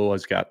 Idaho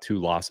has got 2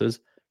 losses.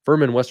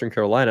 Furman, Western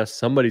Carolina,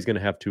 somebody's going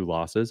to have 2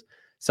 losses.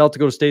 South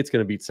Dakota State's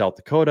going to beat South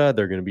Dakota.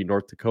 They're going to beat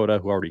North Dakota,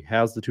 who already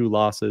has the 2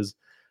 losses.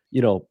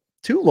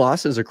 2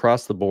 losses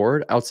across the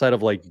board outside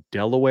of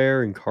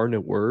Delaware and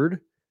Incarnate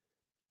Word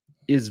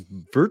is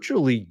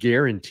virtually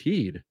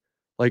guaranteed,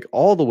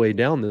 all the way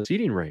down the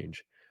seeding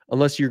range,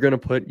 unless you're going to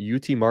put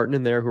UT Martin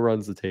in there, who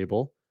runs the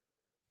table,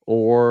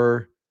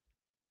 or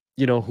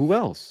who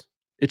else?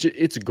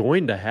 It's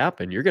going to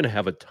happen. You're going to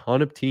have a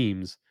ton of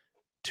teams,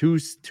 two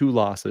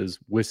losses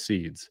with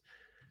seeds.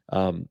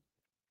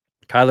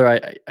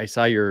 Kyler, I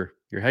saw your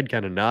head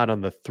kind of nod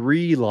on the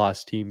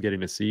 3-loss team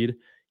getting a seed.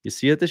 You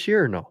see it this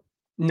year or no?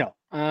 No.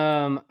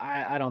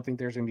 I don't think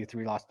there's going to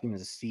be a 3-loss team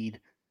as a seed.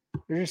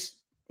 There's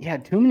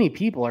too many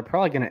people are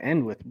probably going to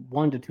end with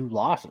 1 to 2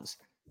 losses.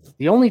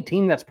 The only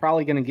team that's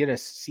probably going to get a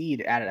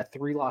seed at a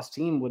 3-loss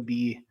team would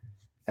be,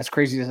 as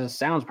crazy as it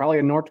sounds, probably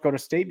a North Dakota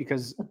State,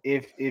 because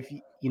if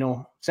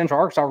Central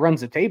Arkansas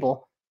runs the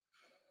table,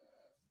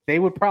 they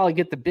would probably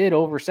get the bid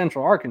over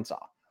Central Arkansas.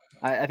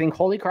 I think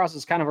Holy Cross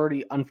has kind of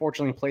already,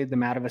 unfortunately, played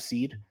them out of a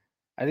seed.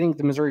 I think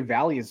the Missouri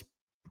Valley is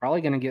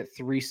probably going to get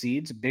 3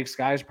 seeds. Big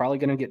Sky is probably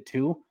going to get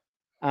 2.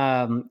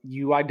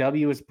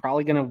 UIW is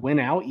probably going to win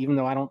out, even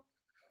though I don't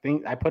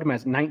think I put them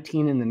as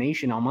 19 in the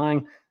nation on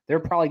mine.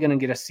 They're probably going to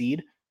get a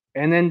seed.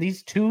 And then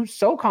these 2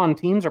 SoCon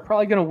teams are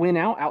probably going to win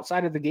out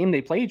outside of the game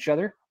they play each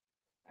other.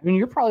 I mean,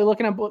 you're probably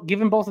looking at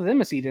giving both of them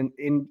a seed,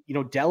 and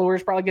Delaware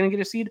is probably going to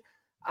get a seed.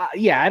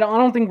 I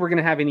don't think we're going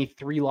to have any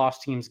 3-loss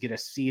teams get a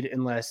seed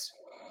unless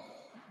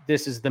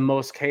this is the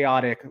most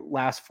chaotic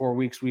last 4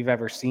 weeks we've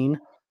ever seen.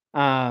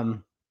 But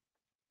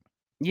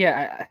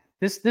Yeah,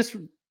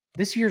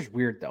 this year's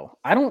weird though.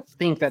 I don't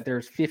think that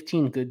there's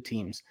 15 good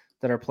teams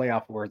that are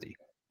playoff worthy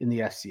in the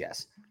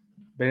FCS.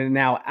 But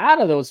now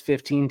out of those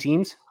 15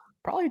 teams,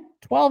 probably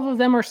 12 of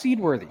them are seed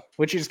worthy,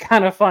 which is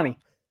kind of funny.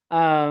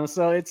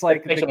 So it's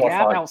like makes the it more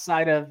gap fun.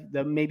 outside of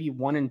the maybe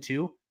 1 and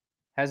 2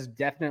 has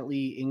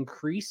definitely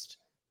increased.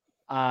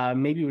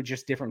 Maybe with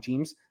just different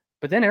teams,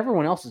 but then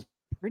everyone else is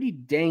pretty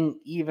dang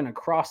even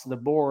across the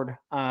board.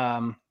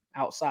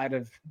 Outside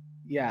of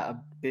a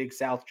big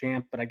South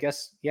champ, but I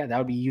guess that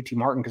would be UT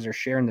Martin because they're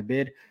sharing the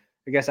bid.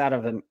 I guess out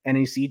of an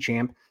NEC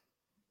champ.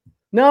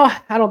 No,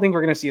 I don't think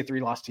we're going to see a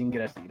 3-loss team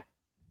get a seed.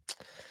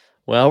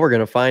 Well, we're going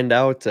to find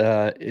out.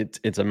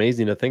 It's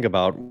amazing to think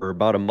about. We're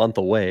about a month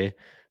away.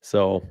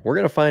 So we're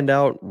going to find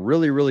out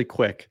really, really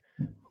quick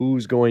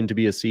who's going to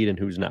be a seed and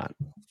who's not.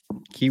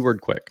 Keyword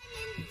quick.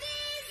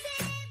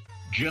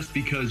 Just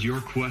because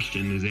your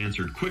question is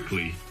answered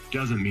quickly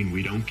doesn't mean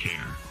we don't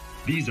care.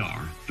 These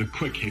are the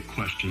quick hit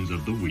questions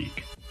of the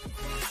week.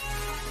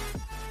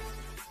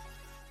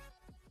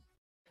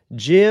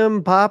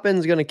 Jim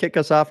Poppin's going to kick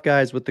us off,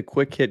 guys, with the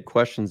quick hit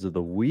questions of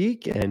the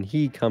week, and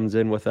he comes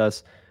in with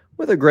us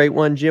with a great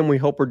one. Jim, we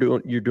hope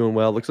you're doing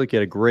well. Looks like you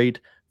had a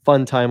great,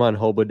 fun time on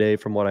Hobo Day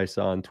from what I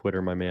saw on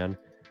Twitter, my man.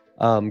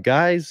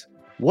 Guys,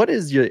 what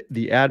is the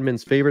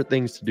admin's favorite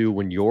things to do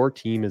when your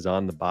team is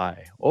on the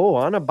bye? Oh,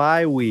 on a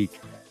bye week.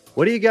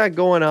 What do you got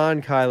going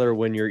on, Kyler,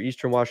 when your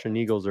Eastern Washington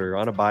Eagles are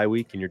on a bye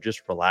week and you're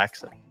just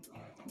relaxing?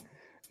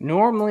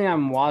 Normally,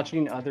 I'm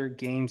watching other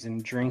games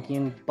and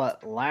drinking,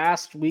 but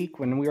last week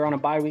when we were on a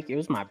bye week, it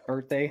was my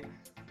birthday.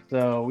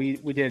 So we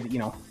did,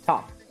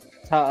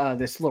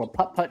 this little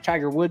putt-putt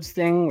Tiger Woods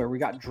thing where we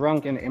got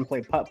drunk and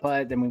played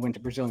putt-putt. Then we went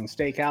to Brazilian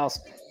Steakhouse.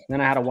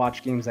 Then I had to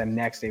watch games that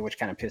next day, which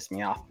kind of pissed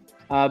me off.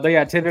 But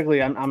yeah,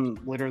 typically I'm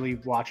literally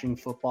watching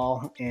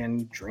football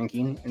and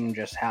drinking and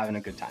just having a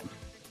good time.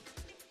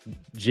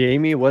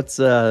 Jamie, what's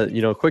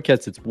quick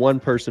hits, it's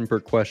one person per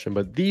question,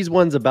 but these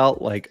ones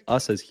about like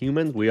us as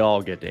humans, we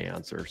all get to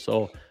answer. So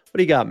what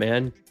do you got,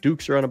 man?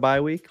 Dukes are on a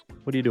bye week.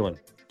 What are you doing?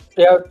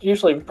 Yeah,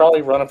 usually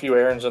probably run a few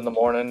errands in the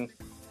morning,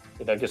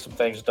 get some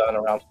things done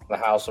around the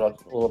house, so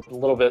a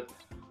little bit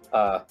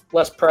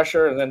less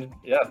pressure, and then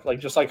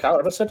just like Kyler, I'm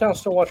gonna sit down and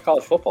still watch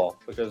college football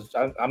because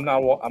I'm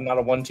not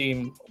a one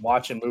team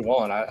watch and move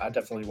on. I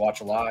definitely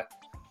watch a lot.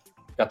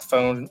 Got the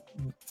phone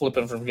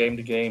flipping from game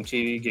to game,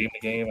 TV game to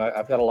game.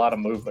 I've got a lot of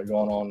movement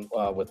going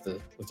on with the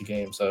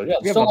game. So yeah,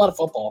 still a lot of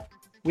football.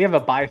 We have a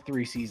bye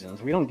 3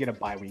 seasons. We don't get a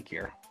bye week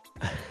here.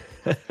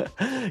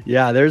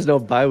 Yeah, there's no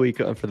bye week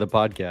for the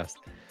podcast.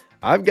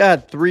 I've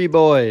got 3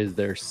 boys.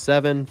 They're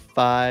 7,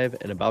 5,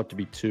 and about to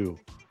be 2.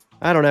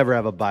 I don't ever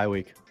have a bye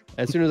week.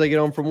 As soon as I get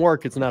home from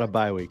work, it's not a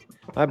bye week.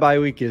 My bye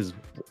week is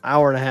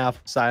hour and a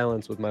half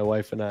silence with my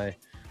wife and I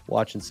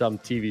watching some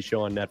TV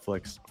show on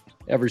Netflix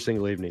every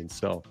single evening.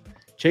 So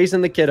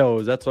chasing the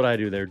kiddos. That's what I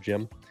do there,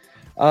 Jim.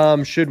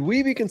 Should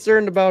we be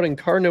concerned about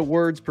Incarnate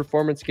Word's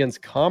performance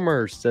against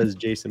Commerce, says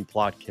Jason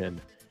Plotkin.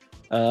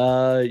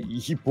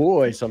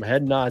 Boy, some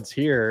head nods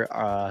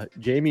here.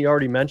 Jamie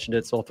already mentioned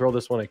it, so I'll throw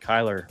this one at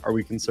Kyler. Are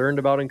we concerned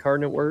about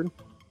Incarnate Word?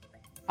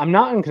 I'm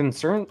not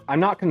concerned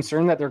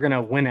that they're going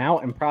to win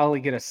out and probably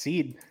get a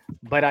seed,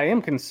 but I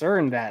am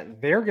concerned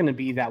that they're going to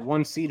be that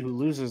 1 seed who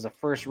loses the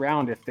first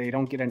round if they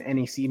don't get an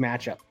NEC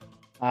matchup.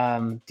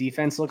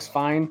 Defense looks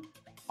fine.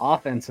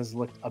 Offense has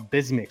looked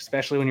abysmal,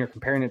 especially when you're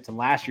comparing it to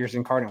last year's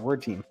Incarnate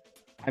Word team.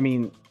 I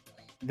mean,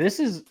 this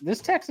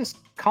Texas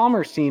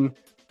Commerce team,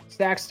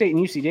 Sac State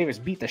and UC Davis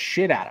beat the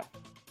shit out of.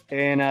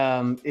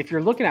 And if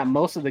you're looking at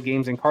most of the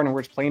games Incarnate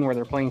Word's playing where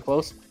they're playing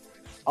close,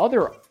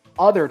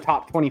 other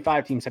top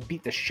 25 teams have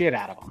beat the shit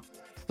out of them.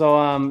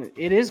 So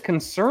it is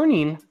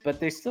concerning,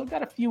 but they still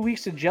got a few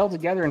weeks to gel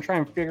together and try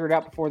and figure it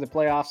out before the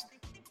playoffs.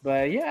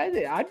 But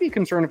yeah, I'd be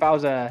concerned if I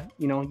was a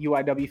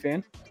UIW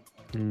fan.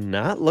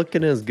 Not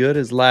looking as good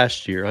as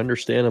last year,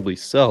 understandably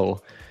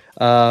so.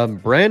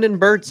 Brandon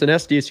Burtz, an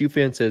SDSU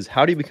fan, says,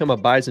 how do you become a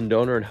Bison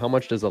donor and how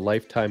much does a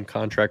lifetime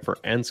contract for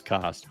Ents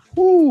cost?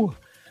 Woo!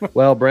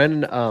 Well,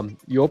 Brandon,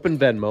 you open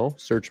Venmo,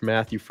 search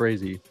Matthew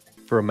Frazee.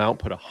 For amount,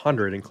 put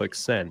 100 and click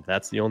send.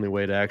 That's the only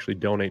way to actually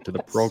donate to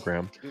the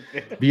program.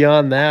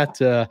 Beyond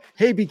that,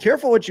 hey, be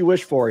careful what you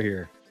wish for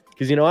here.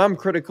 Because, I'm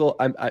critical.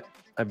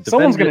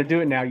 Someone's going to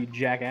do it now, you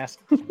jackass.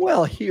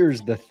 Well,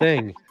 here's the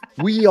thing.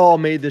 We all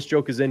made this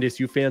joke as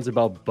NDSU fans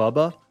about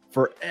Bubba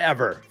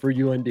forever for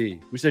UND.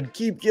 We said,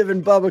 keep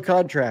giving Bubba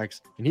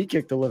contracts. And he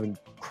kicked the living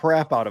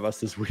crap out of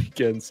us this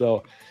weekend.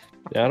 So,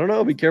 I don't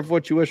know. Be careful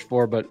what you wish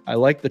for. But I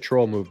like the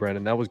troll move,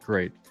 Brandon. That was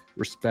great.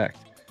 Respect.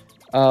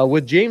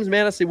 With James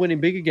Madison winning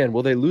big again,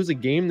 will they lose a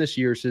game this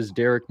year, says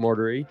Derek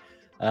Mortery.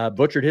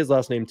 Butchered his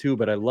last name too,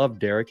 but I love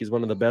Derek. He's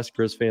one of the best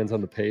Grizz fans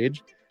on the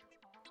page.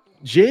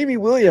 Jamie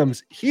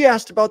Williams, he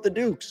asked about the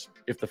Dukes.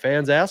 If the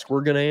fans ask,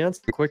 we're going to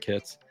answer the quick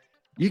hits.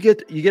 You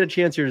get a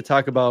chance here to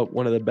talk about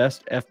one of the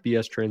best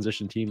FBS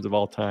transition teams of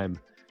all time.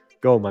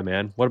 Go, my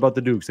man. What about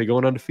the Dukes? They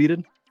going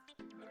undefeated?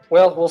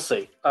 Well, we'll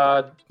see.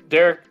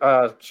 Derek,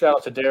 shout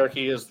out to Derek.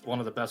 He is one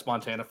of the best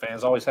Montana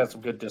fans. Always had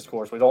some good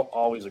discourse. We don't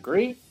always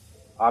agree,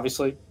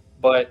 obviously,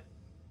 but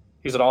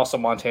he's an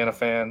awesome Montana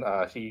fan.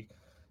 He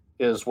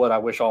is what I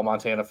wish all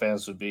Montana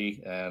fans would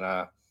be,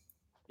 and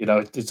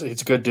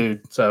it's a good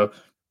dude. So,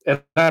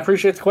 and I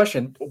appreciate the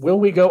question. Will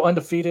we go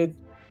undefeated?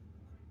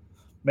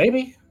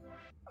 Maybe.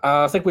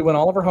 I think we win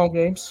all of our home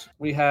games.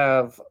 We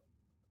have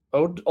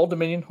Old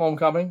Dominion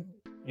homecoming,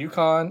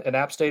 UConn and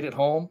App State at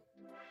home.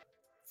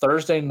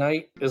 Thursday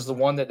night is the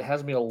one that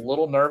has me a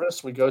little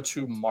nervous. We go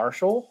to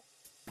Marshall,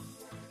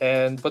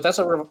 but that's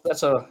a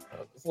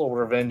little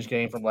revenge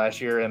game from last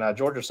year, and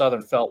Georgia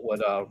Southern felt what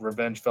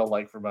revenge felt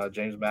like from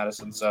James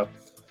Madison. So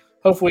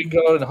hopefully we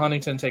can go to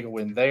Huntington, take a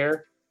win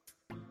there.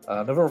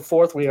 November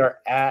 4th, we are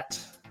at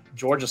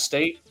Georgia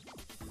State.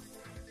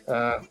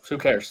 Who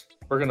cares?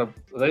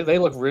 They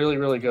look really,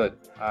 really good.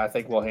 I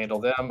think we'll handle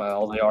them.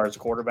 All they are is a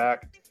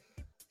quarterback.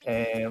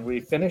 And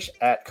we finish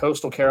at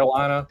Coastal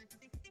Carolina.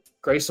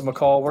 Grayson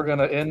McCall, we're going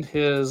to end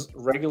his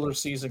regular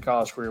season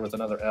college career with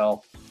another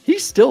L.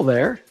 He's still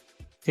there?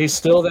 He's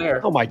still there.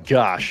 Oh, my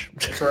gosh.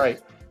 That's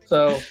right.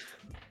 So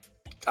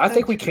I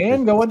think we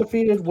can go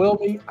undefeated. Will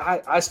we?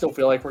 I still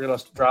feel like we're going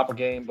to drop a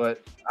game,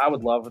 but I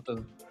would love it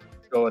to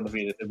go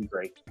undefeated. It'd be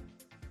great.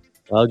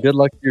 Well, good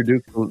luck to your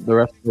Duke the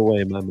rest of the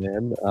way, my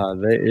man.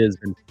 It has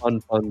been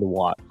fun to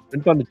watch. It's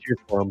been fun to cheer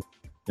for him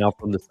now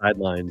from the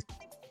sidelines.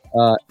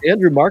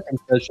 Andrew Markham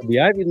says, should the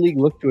Ivy League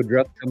look to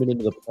address coming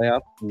into the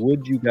playoffs?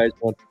 Would you guys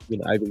want to see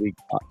an Ivy League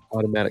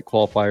automatic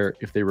qualifier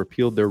if they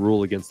repealed their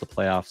rule against the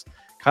playoffs?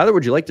 Kyler,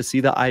 would you like to see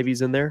the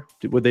Ivies in there?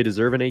 Would they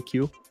deserve an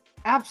AQ?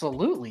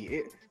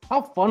 Absolutely.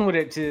 How fun would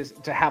it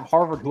to have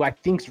Harvard, who I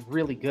think is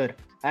really good?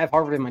 I have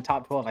Harvard in my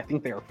top 12. I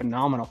think they are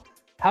phenomenal.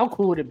 How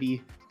cool would it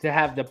be to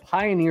have the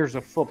pioneers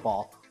of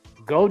football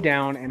go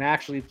down and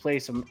actually play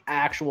some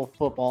actual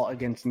football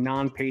against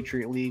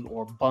non-Patriot League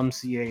or bum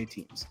CAA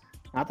teams?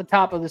 Not the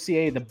top of the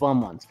CAA, the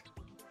bum ones.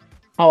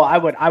 Oh, I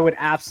would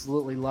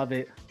absolutely love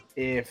it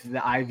if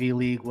the Ivy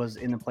League was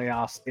in the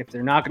playoffs. If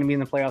they're not going to be in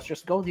the playoffs,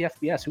 just go to the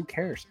FBS. Who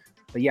cares?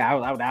 But yeah,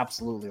 I would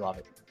absolutely love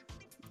it.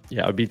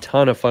 Yeah, it would be a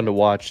ton of fun to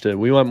watch.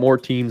 We want more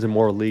teams and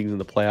more leagues in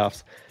the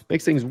playoffs.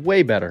 Makes things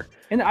way better.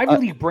 And the Ivy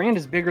League brand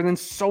is bigger than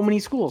so many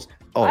schools.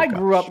 I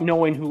grew up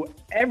knowing who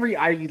every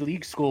Ivy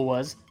League school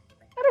was.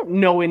 I don't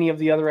know any of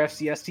the other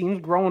FCS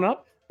teams growing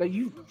up, but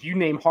you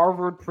name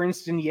Harvard,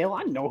 Princeton, Yale,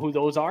 I know who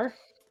those are.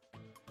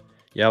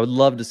 Yeah, I would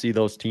love to see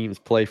those teams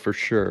play for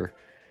sure.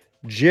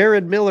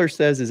 Jared Miller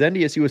says, is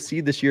NDSU a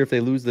seed this year if they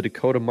lose the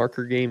Dakota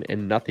marker game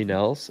and nothing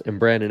else? And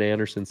Brandon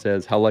Anderson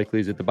says, how likely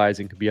is it the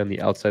Bison could be on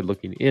the outside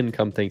looking in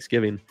come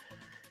Thanksgiving?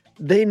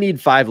 They need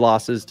 5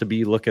 losses to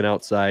be looking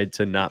outside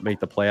to not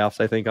make the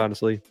playoffs, I think,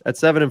 honestly. At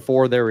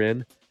 7-4, they're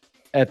in.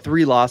 At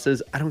 3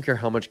 losses, I don't care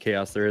how much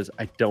chaos there is.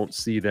 I don't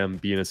see them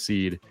being a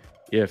seed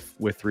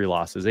with 3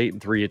 losses.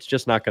 8-3, it's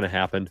just not going to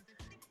happen.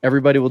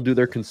 Everybody will do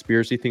their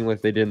conspiracy thing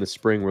like they did in the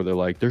spring where they're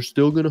like, they're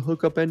still going to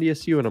hook up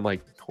NDSU. And I'm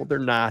like, no, they're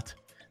not.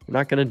 They're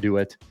not going to do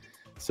it.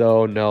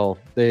 So, no,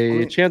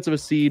 the chance of a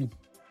seed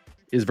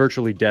is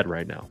virtually dead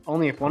right now.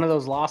 Only if one of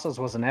those losses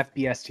was an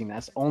FBS team.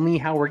 That's only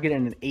how we're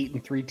getting an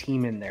 8-3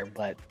 team in there,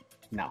 but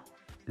no.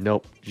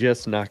 Nope,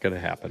 just not going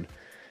to happen.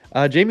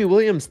 Jamie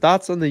Williams,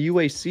 thoughts on the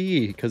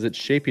UAC? Because it's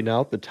shaping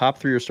out. The top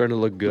 3 are starting to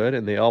look good,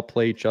 and they all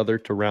play each other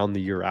to round the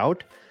year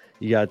out.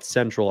 You got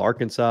Central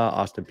Arkansas,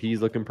 Austin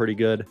Peay's looking pretty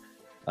good.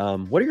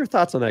 What are your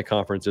thoughts on that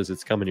conference as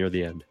it's coming near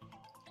the end?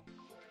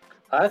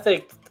 I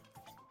think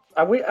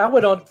I went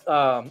on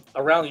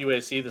around the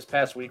UAC this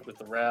past week with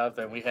the Rev,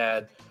 and we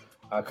had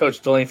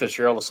Coach Delaney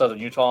Fitzgerald of Southern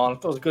Utah on.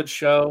 It was a good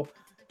show,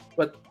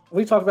 but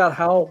we talk about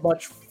how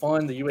much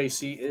fun the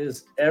UAC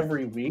is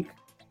every week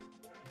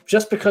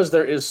just because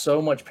there is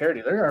so much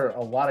parity. There are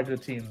a lot of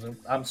good teams.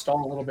 I'm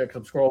stalling a little bit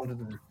because I'm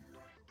scrolling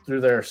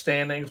through their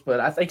standings, but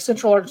I think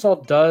Central Arkansas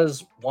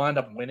does wind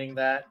up winning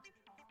that.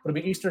 But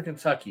it'll be Eastern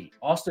Kentucky,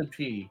 Austin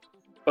Peay.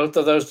 Both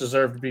of those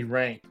deserve to be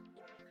ranked.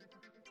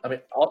 I mean,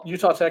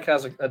 Utah Tech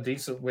has a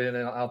decent win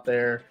out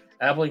there.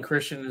 Abilene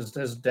Christian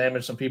has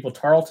damaged some people.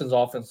 Tarleton's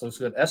offense looks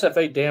good.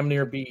 SFA damn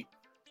near beat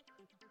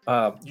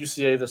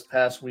UCA this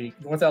past week.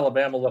 North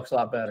Alabama looks a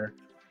lot better.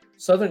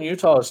 Southern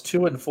Utah is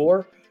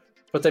 2-4,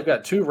 but they've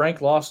got 2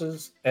 ranked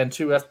losses and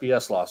 2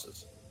 FBS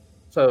losses.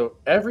 So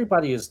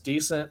everybody is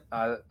decent.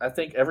 I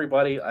think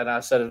everybody, and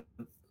I said it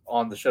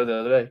on the show the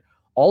other day,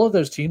 all of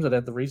those teams,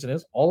 and the reason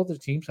is all of the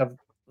teams have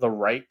the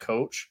right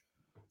coach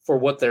for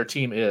what their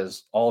team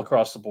is all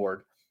across the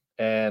board.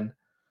 And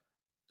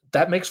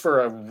that makes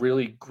for a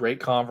really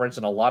great conference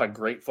and a lot of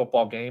great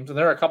football games. And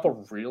there are a couple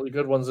of really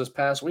good ones this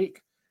past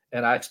week.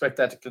 And I expect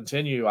that to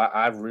continue.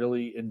 I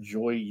really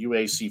enjoy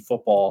UAC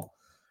football.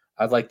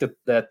 I'd like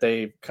that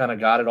they kind of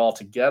got it all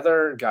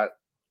together, got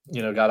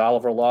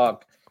Oliver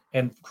Locke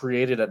and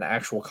created an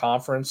actual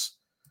conference.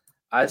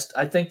 I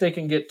think they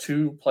can get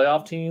 2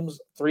 playoff teams.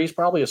 3 is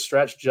probably a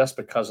stretch just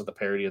because of the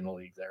parity in the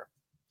league there.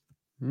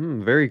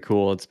 Very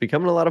cool. It's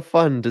becoming a lot of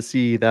fun to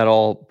see that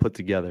all put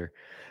together.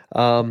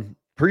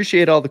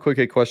 Appreciate all the quick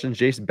hit questions.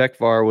 Jason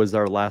Beckvar was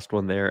our last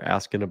one there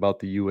asking about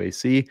the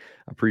UAC.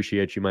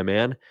 Appreciate you, my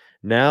man.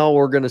 Now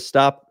we're going to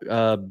stop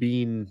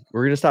talking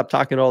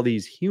to all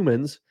these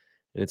humans,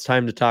 and it's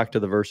time to talk to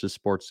the Versus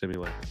Sports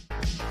Simulator.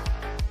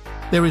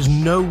 There is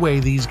no way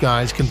these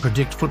guys can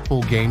predict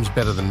football games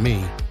better than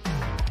me.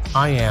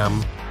 I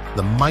am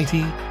the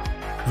Mighty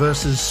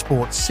versus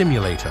Sports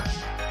Simulator.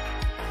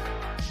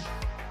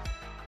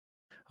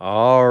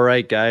 All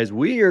right, guys,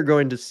 we are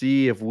going to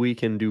see if we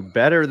can do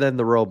better than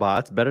the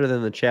robots, better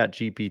than the chat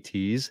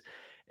GPTs.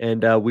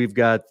 And we've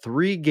got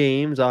 3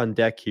 games on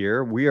deck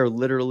here. We are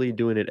literally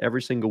doing it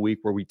every single week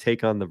where we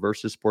take on the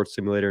Versus Sports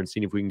Simulator and see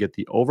if we can get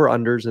the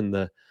over-unders and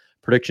the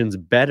predictions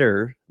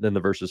better than the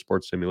Versus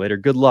Sports Simulator.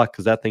 Good luck,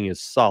 because that thing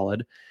is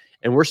solid.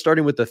 And we're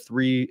starting with the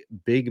 3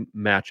 big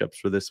matchups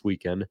for this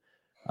weekend.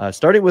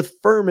 Starting with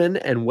Furman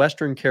and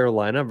Western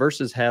Carolina.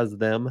 Versus has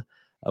them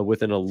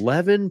with an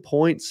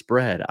 11-point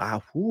spread.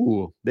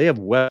 They have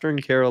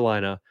Western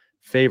Carolina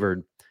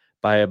favored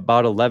by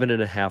about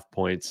 11.5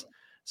 points.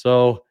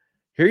 So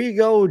here you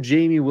go,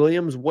 Jamie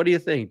Williams. What do you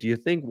think? Do you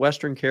think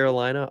Western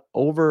Carolina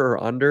over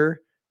or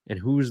under? And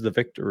who's the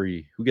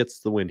victory? Who gets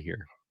the win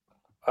here?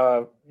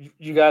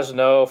 You guys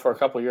know for a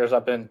couple of years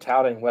I've been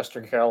touting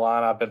Western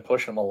Carolina. I've been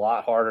pushing them a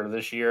lot harder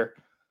this year.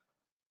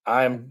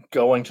 I'm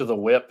going to the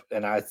whip,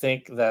 and I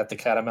think that the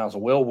Catamounts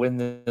will win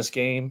this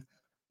game.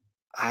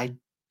 I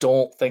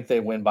don't think they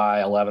win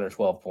by 11 or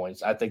 12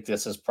 points. I think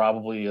this is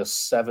probably a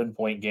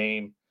 7-point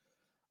game.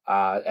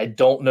 I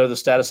don't know the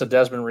status of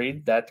Desmond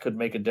Reed. That could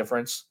make a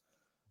difference.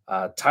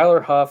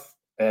 Tyler Huff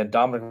and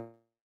Dominic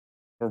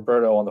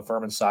Roberto on the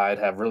Furman side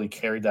have really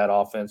carried that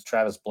offense.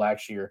 Travis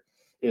Blackshear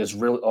is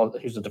really,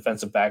 who's a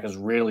defensive back, is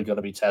really going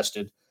to be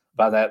tested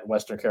by that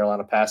Western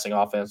Carolina passing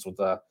offense with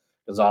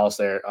Gonzalez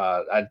there.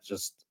 I'm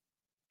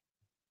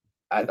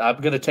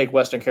going to take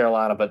Western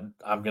Carolina, but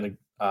I'm going to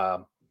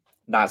I'm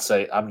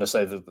going to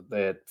say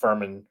that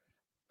Furman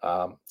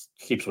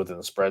keeps within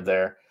the spread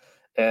there.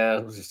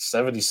 And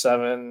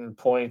 77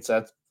 points.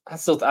 I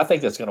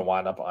think that's going to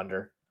wind up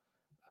under.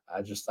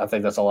 I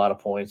think that's a lot of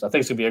points. I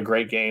think it's going to be a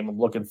great game. I'm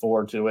looking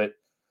forward to it.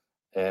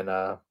 And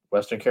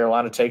Western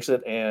Carolina takes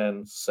it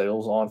and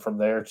sails on from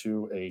there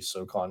to a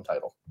SoCon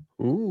title.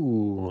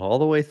 Ooh, all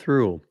the way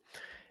through.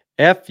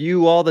 F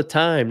you all the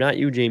time, not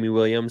you, Jamie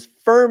Williams.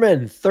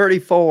 Furman,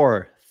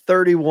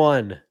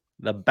 34-31.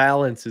 The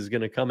balance is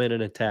going to come in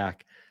and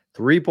attack.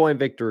 3-point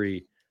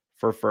victory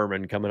for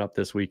Furman coming up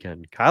this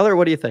weekend. Kyler,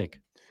 what do you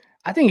think?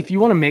 I think if you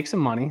want to make some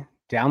money,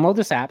 download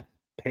this app,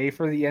 pay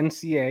for the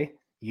NCA,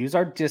 use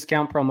our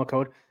discount promo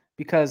code,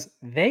 because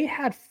they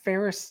had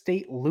Ferris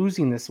State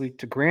losing this week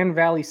to Grand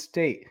Valley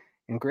State,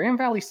 and Grand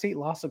Valley State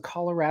lost to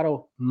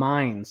Colorado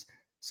Mines.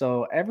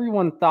 So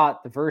everyone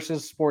thought the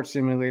Versus Sports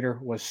Simulator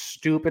was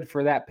stupid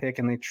for that pick,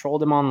 and they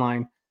trolled him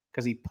online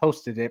because he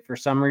posted it for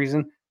some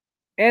reason,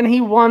 and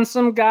he won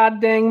some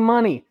goddamn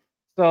money.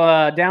 So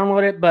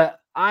download it,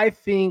 but I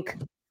think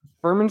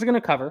Furman's going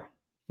to cover.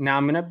 Now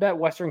I'm going to bet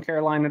Western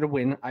Carolina to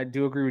win. I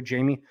do agree with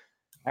Jamie.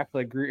 I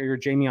actually agree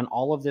with Jamie on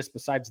all of this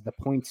besides the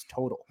points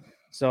total.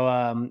 So,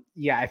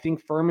 I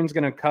think Furman's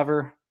going to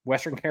cover.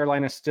 Western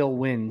Carolina still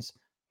wins.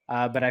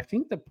 But I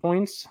think the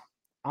points,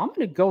 I'm going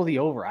to go the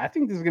over. I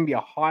think this is going to be a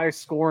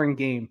high-scoring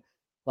game,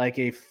 like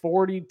a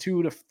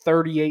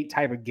 42-38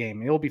 type of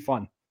game. It'll be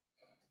fun.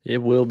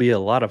 It will be a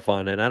lot of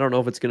fun, and I don't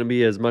know if it's going to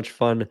be as much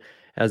fun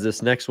as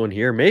this next one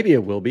here. Maybe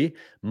it will be.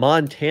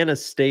 Montana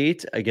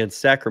State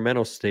against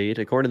Sacramento State.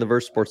 According to the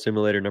Versus Sports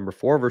Simulator, number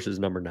 4 versus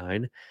number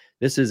 9.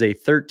 This is a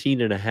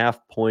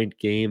 13.5-point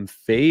game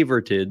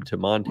favorited to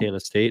Montana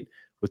State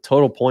with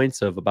total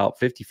points of about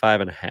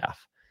 55.5.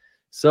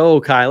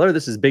 So, Kyler,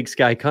 this is Big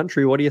Sky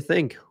Country. What do you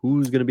think?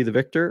 Who's going to be the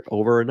victor,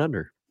 over and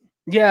under?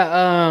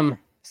 Yeah,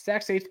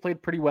 Sac State's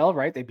played pretty well,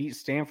 right? They beat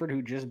Stanford,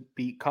 who just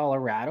beat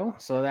Colorado,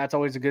 so that's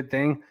always a good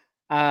thing.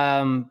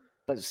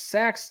 But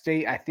Sac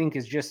State, I think,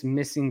 is just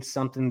missing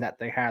something that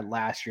they had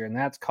last year, and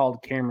that's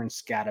called Cameron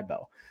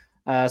Scatabo.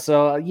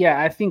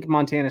 I think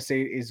Montana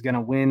State is going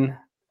to win.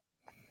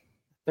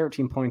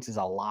 13 points is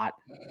a lot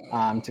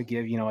to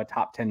give, a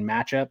top 10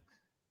 matchup,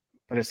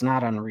 but it's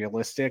not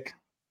unrealistic.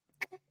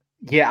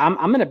 Yeah, I'm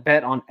going to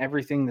bet on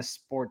everything the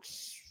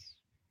sports.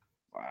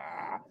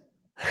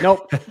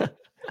 Nope.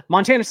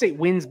 Montana State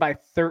wins by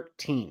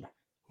 13.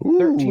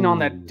 13 on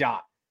that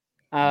dot.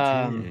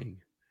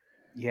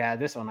 Yeah,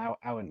 this one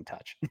I wouldn't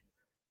touch.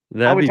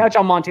 I would touch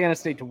on Montana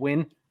State to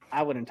win.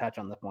 I wouldn't touch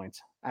on the points.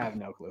 I have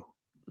no clue.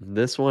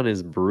 This one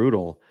is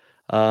brutal.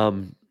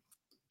 Boy,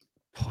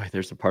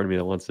 there's a part of me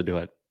that wants to do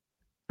it.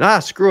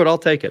 Screw it. I'll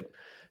take it.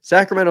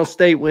 Sacramento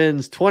State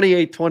wins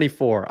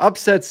 28-24.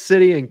 Upset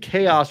city and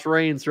chaos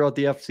reigns throughout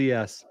the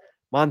FCS.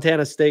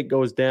 Montana State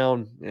goes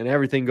down and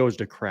everything goes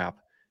to crap.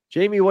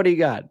 Jamie, what do you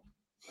got?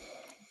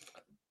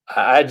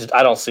 I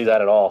don't see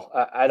that at all.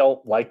 I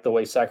don't like the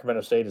way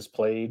Sacramento State has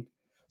played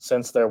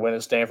since their win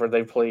at Stanford.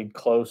 They've played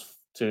close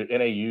to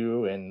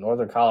NAU and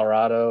Northern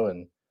Colorado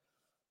and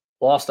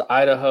lost to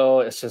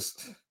Idaho. It's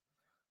just,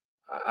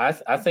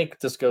 I think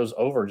this goes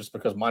over just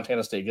because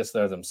Montana State gets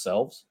there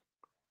themselves.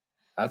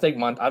 I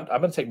think I'm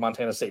going to take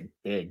Montana State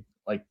big,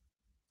 like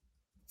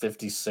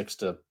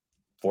 56-14.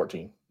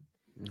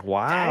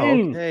 Wow.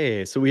 Dang.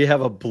 Okay. So we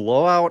have a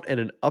blowout and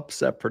an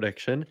upset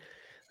prediction.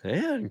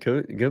 Yeah,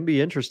 gonna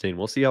be interesting.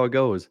 We'll see how it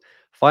goes.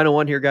 Final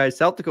one here, guys.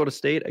 South Dakota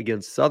State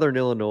against Southern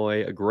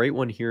Illinois. A great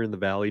one here in the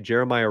Valley.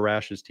 Jeremiah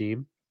Rash's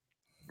team.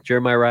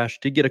 Jeremiah Rash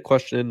did get a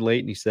question in late,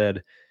 and he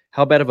said,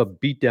 how bad of a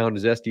beatdown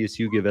does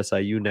SDSU give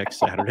SIU next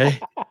Saturday?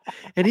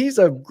 And he's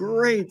a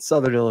great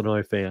Southern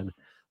Illinois fan.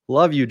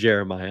 Love you,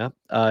 Jeremiah.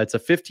 It's a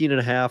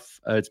 15.5.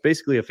 It's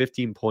basically a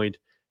 15-point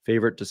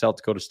favorite to South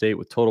Dakota State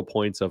with total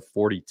points of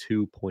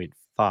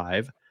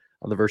 42.5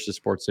 on the Versus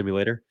Sports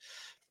Simulator.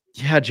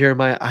 Yeah,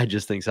 Jeremiah, I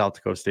just think South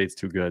Dakota State's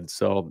too good.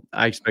 So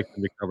I expect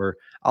them to cover.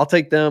 I'll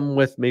take them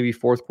with maybe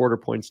fourth quarter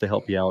points to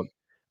help you out.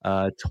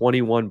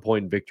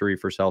 21-point victory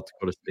for South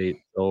Dakota State.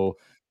 So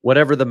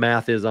whatever the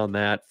math is on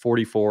that,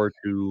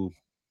 44-21.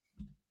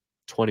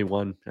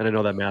 And I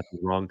know that math is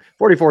wrong.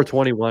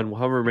 44-21,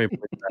 however many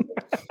points that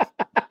is.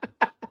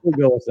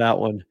 We'll go with that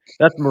one.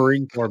 That's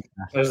Marine Corps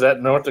math. There's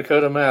that North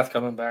Dakota math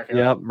coming back out.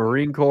 Yep,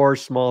 Marine Corps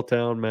small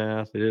town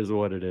math. It is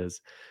what it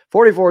is.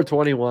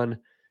 44-21.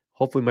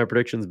 Hopefully my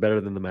prediction's better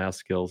than the math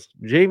skills.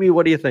 Jamie,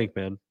 what do you think,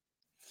 man?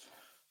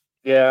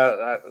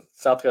 Yeah,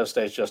 South Dakota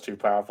State's just too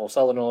powerful.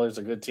 Southern Illinois is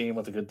a good team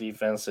with a good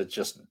defense. It's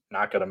just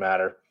not going to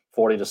matter.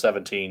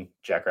 40-17,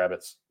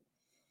 Jackrabbits.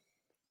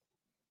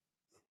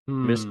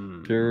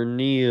 Mr.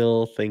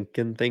 Neal,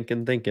 thinking.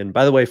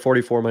 By the way,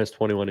 44 minus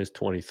 21 is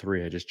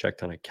 23. I just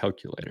checked on a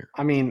calculator.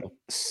 I mean,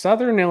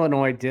 Southern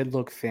Illinois did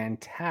look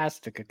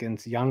fantastic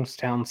against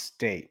Youngstown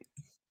State.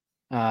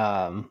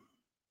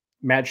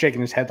 Matt shaking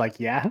his head like,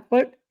 yeah,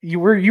 what? You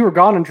were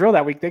gone in drill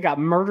that week. They got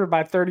murdered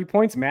by 30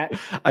 points, Matt.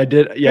 I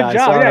did. Yeah, I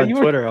saw it on Yeah,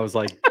 Twitter. I was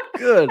like,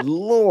 good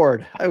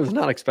Lord. I was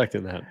not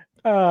expecting that.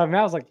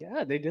 Matt was like,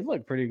 yeah, they did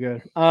look pretty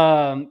good.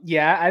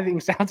 Yeah, I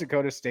think South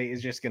Dakota State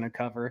is just going to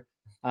cover.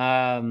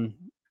 I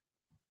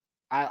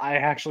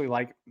actually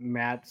like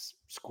Matt's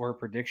score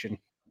prediction.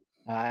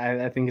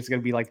 I think it's going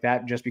to be like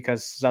that just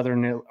because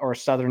Southern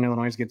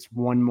Illinois gets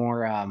one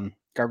more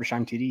garbage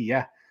time TD.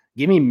 Yeah,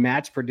 give me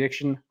Matt's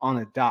prediction on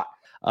the dot.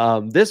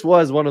 This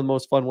was one of the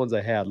most fun ones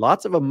I had.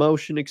 Lots of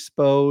emotion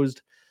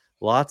exposed,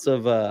 lots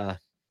of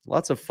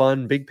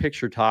fun, big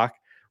picture talk.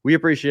 We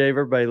appreciate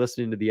everybody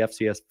listening to the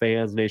FCS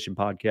Fans Nation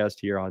podcast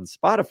here on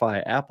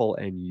Spotify, Apple,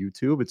 and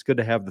YouTube. It's good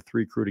to have the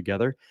three crew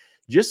together.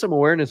 Just some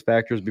awareness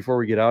factors before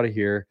we get out of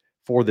here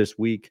for this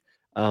week.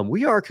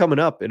 We are coming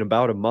up in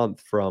about a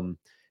month from,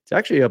 it's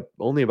actually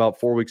only about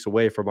 4 weeks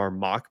away from our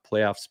mock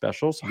playoff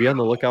special. So be on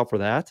the lookout for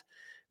that.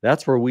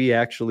 That's where we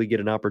actually get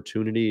an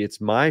opportunity. It's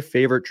my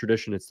favorite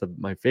tradition. It's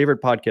my favorite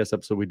podcast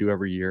episode we do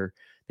every year.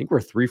 I think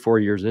we're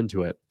 3-4 years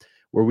into it,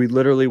 where we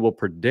literally will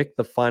predict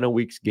the final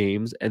week's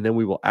games, and then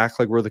we will act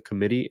like we're the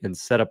committee and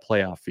set a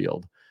playoff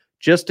field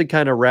just to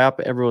kind of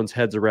wrap everyone's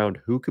heads around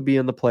who could be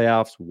in the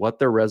playoffs, what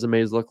their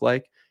resumes look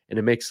like, and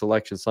it makes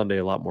Selection Sunday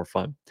a lot more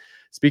fun.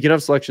 Speaking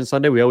of Selection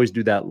Sunday, we always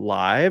do that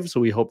live, so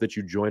we hope that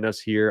you join us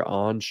here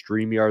on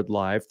StreamYard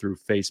Live through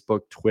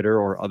Facebook, Twitter,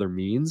 or other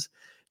means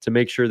to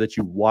make sure that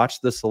you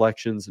watch the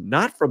selections,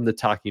 not from the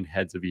talking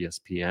heads of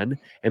ESPN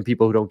and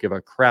people who don't give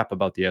a crap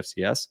about the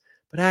FCS,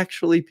 but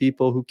actually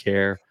people who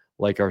care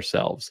like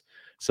ourselves.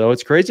 So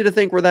it's crazy to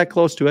think we're that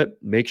close to it.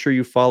 Make sure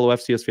you follow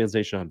FCS Fans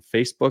Nation on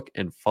Facebook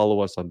and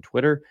follow us on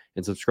Twitter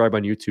and subscribe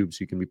on YouTube so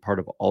you can be part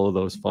of all of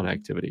those fun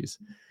activities.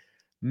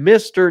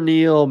 Mr.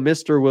 Neal,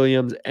 Mr.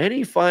 Williams,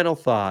 any final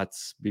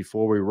thoughts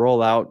before we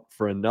roll out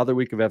for another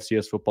week of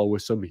FCS football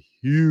with some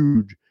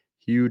huge,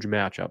 huge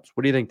matchups?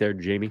 What do you think there,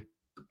 Jamie?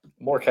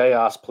 More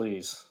chaos,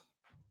 please.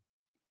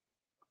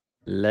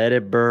 Let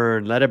it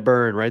burn. Let it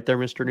burn. Right there,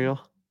 Mr. Neal?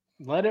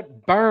 Let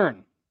it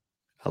burn.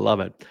 I love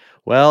it.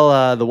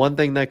 Well, the one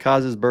thing that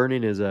causes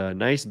burning is a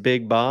nice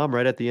big bomb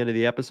right at the end of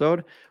the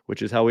episode,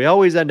 which is how we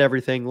always end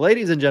everything.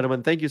 Ladies and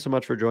gentlemen, thank you so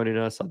much for joining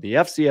us on the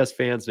FCS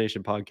Fans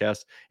Nation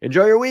podcast.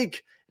 Enjoy your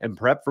week and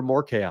prep for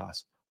more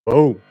chaos.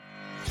 Boom.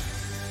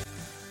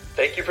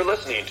 Thank you for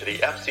listening to the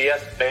FCS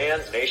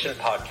Fans Nation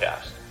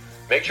podcast.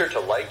 Make sure to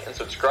like and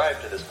subscribe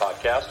to this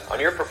podcast on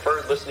your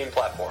preferred listening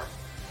platform,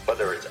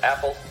 whether it's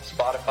Apple,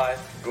 Spotify,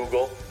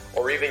 Google,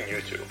 or even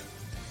YouTube.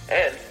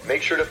 And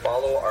make sure to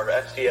follow our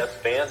FCS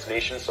Fans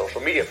Nation social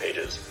media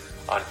pages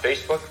on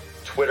Facebook,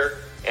 Twitter,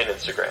 and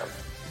Instagram.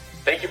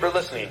 Thank you for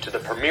listening to the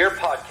premier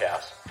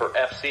podcast for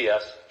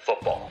FCS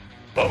football.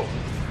 Boom.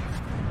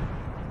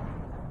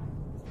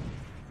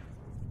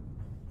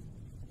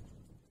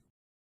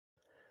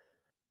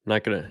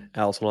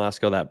 Allison will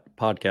ask how that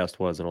podcast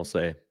was, and I'll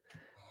say,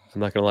 I'm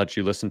not going to let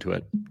you listen to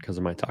it because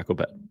of my taco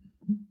bet.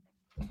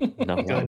 Not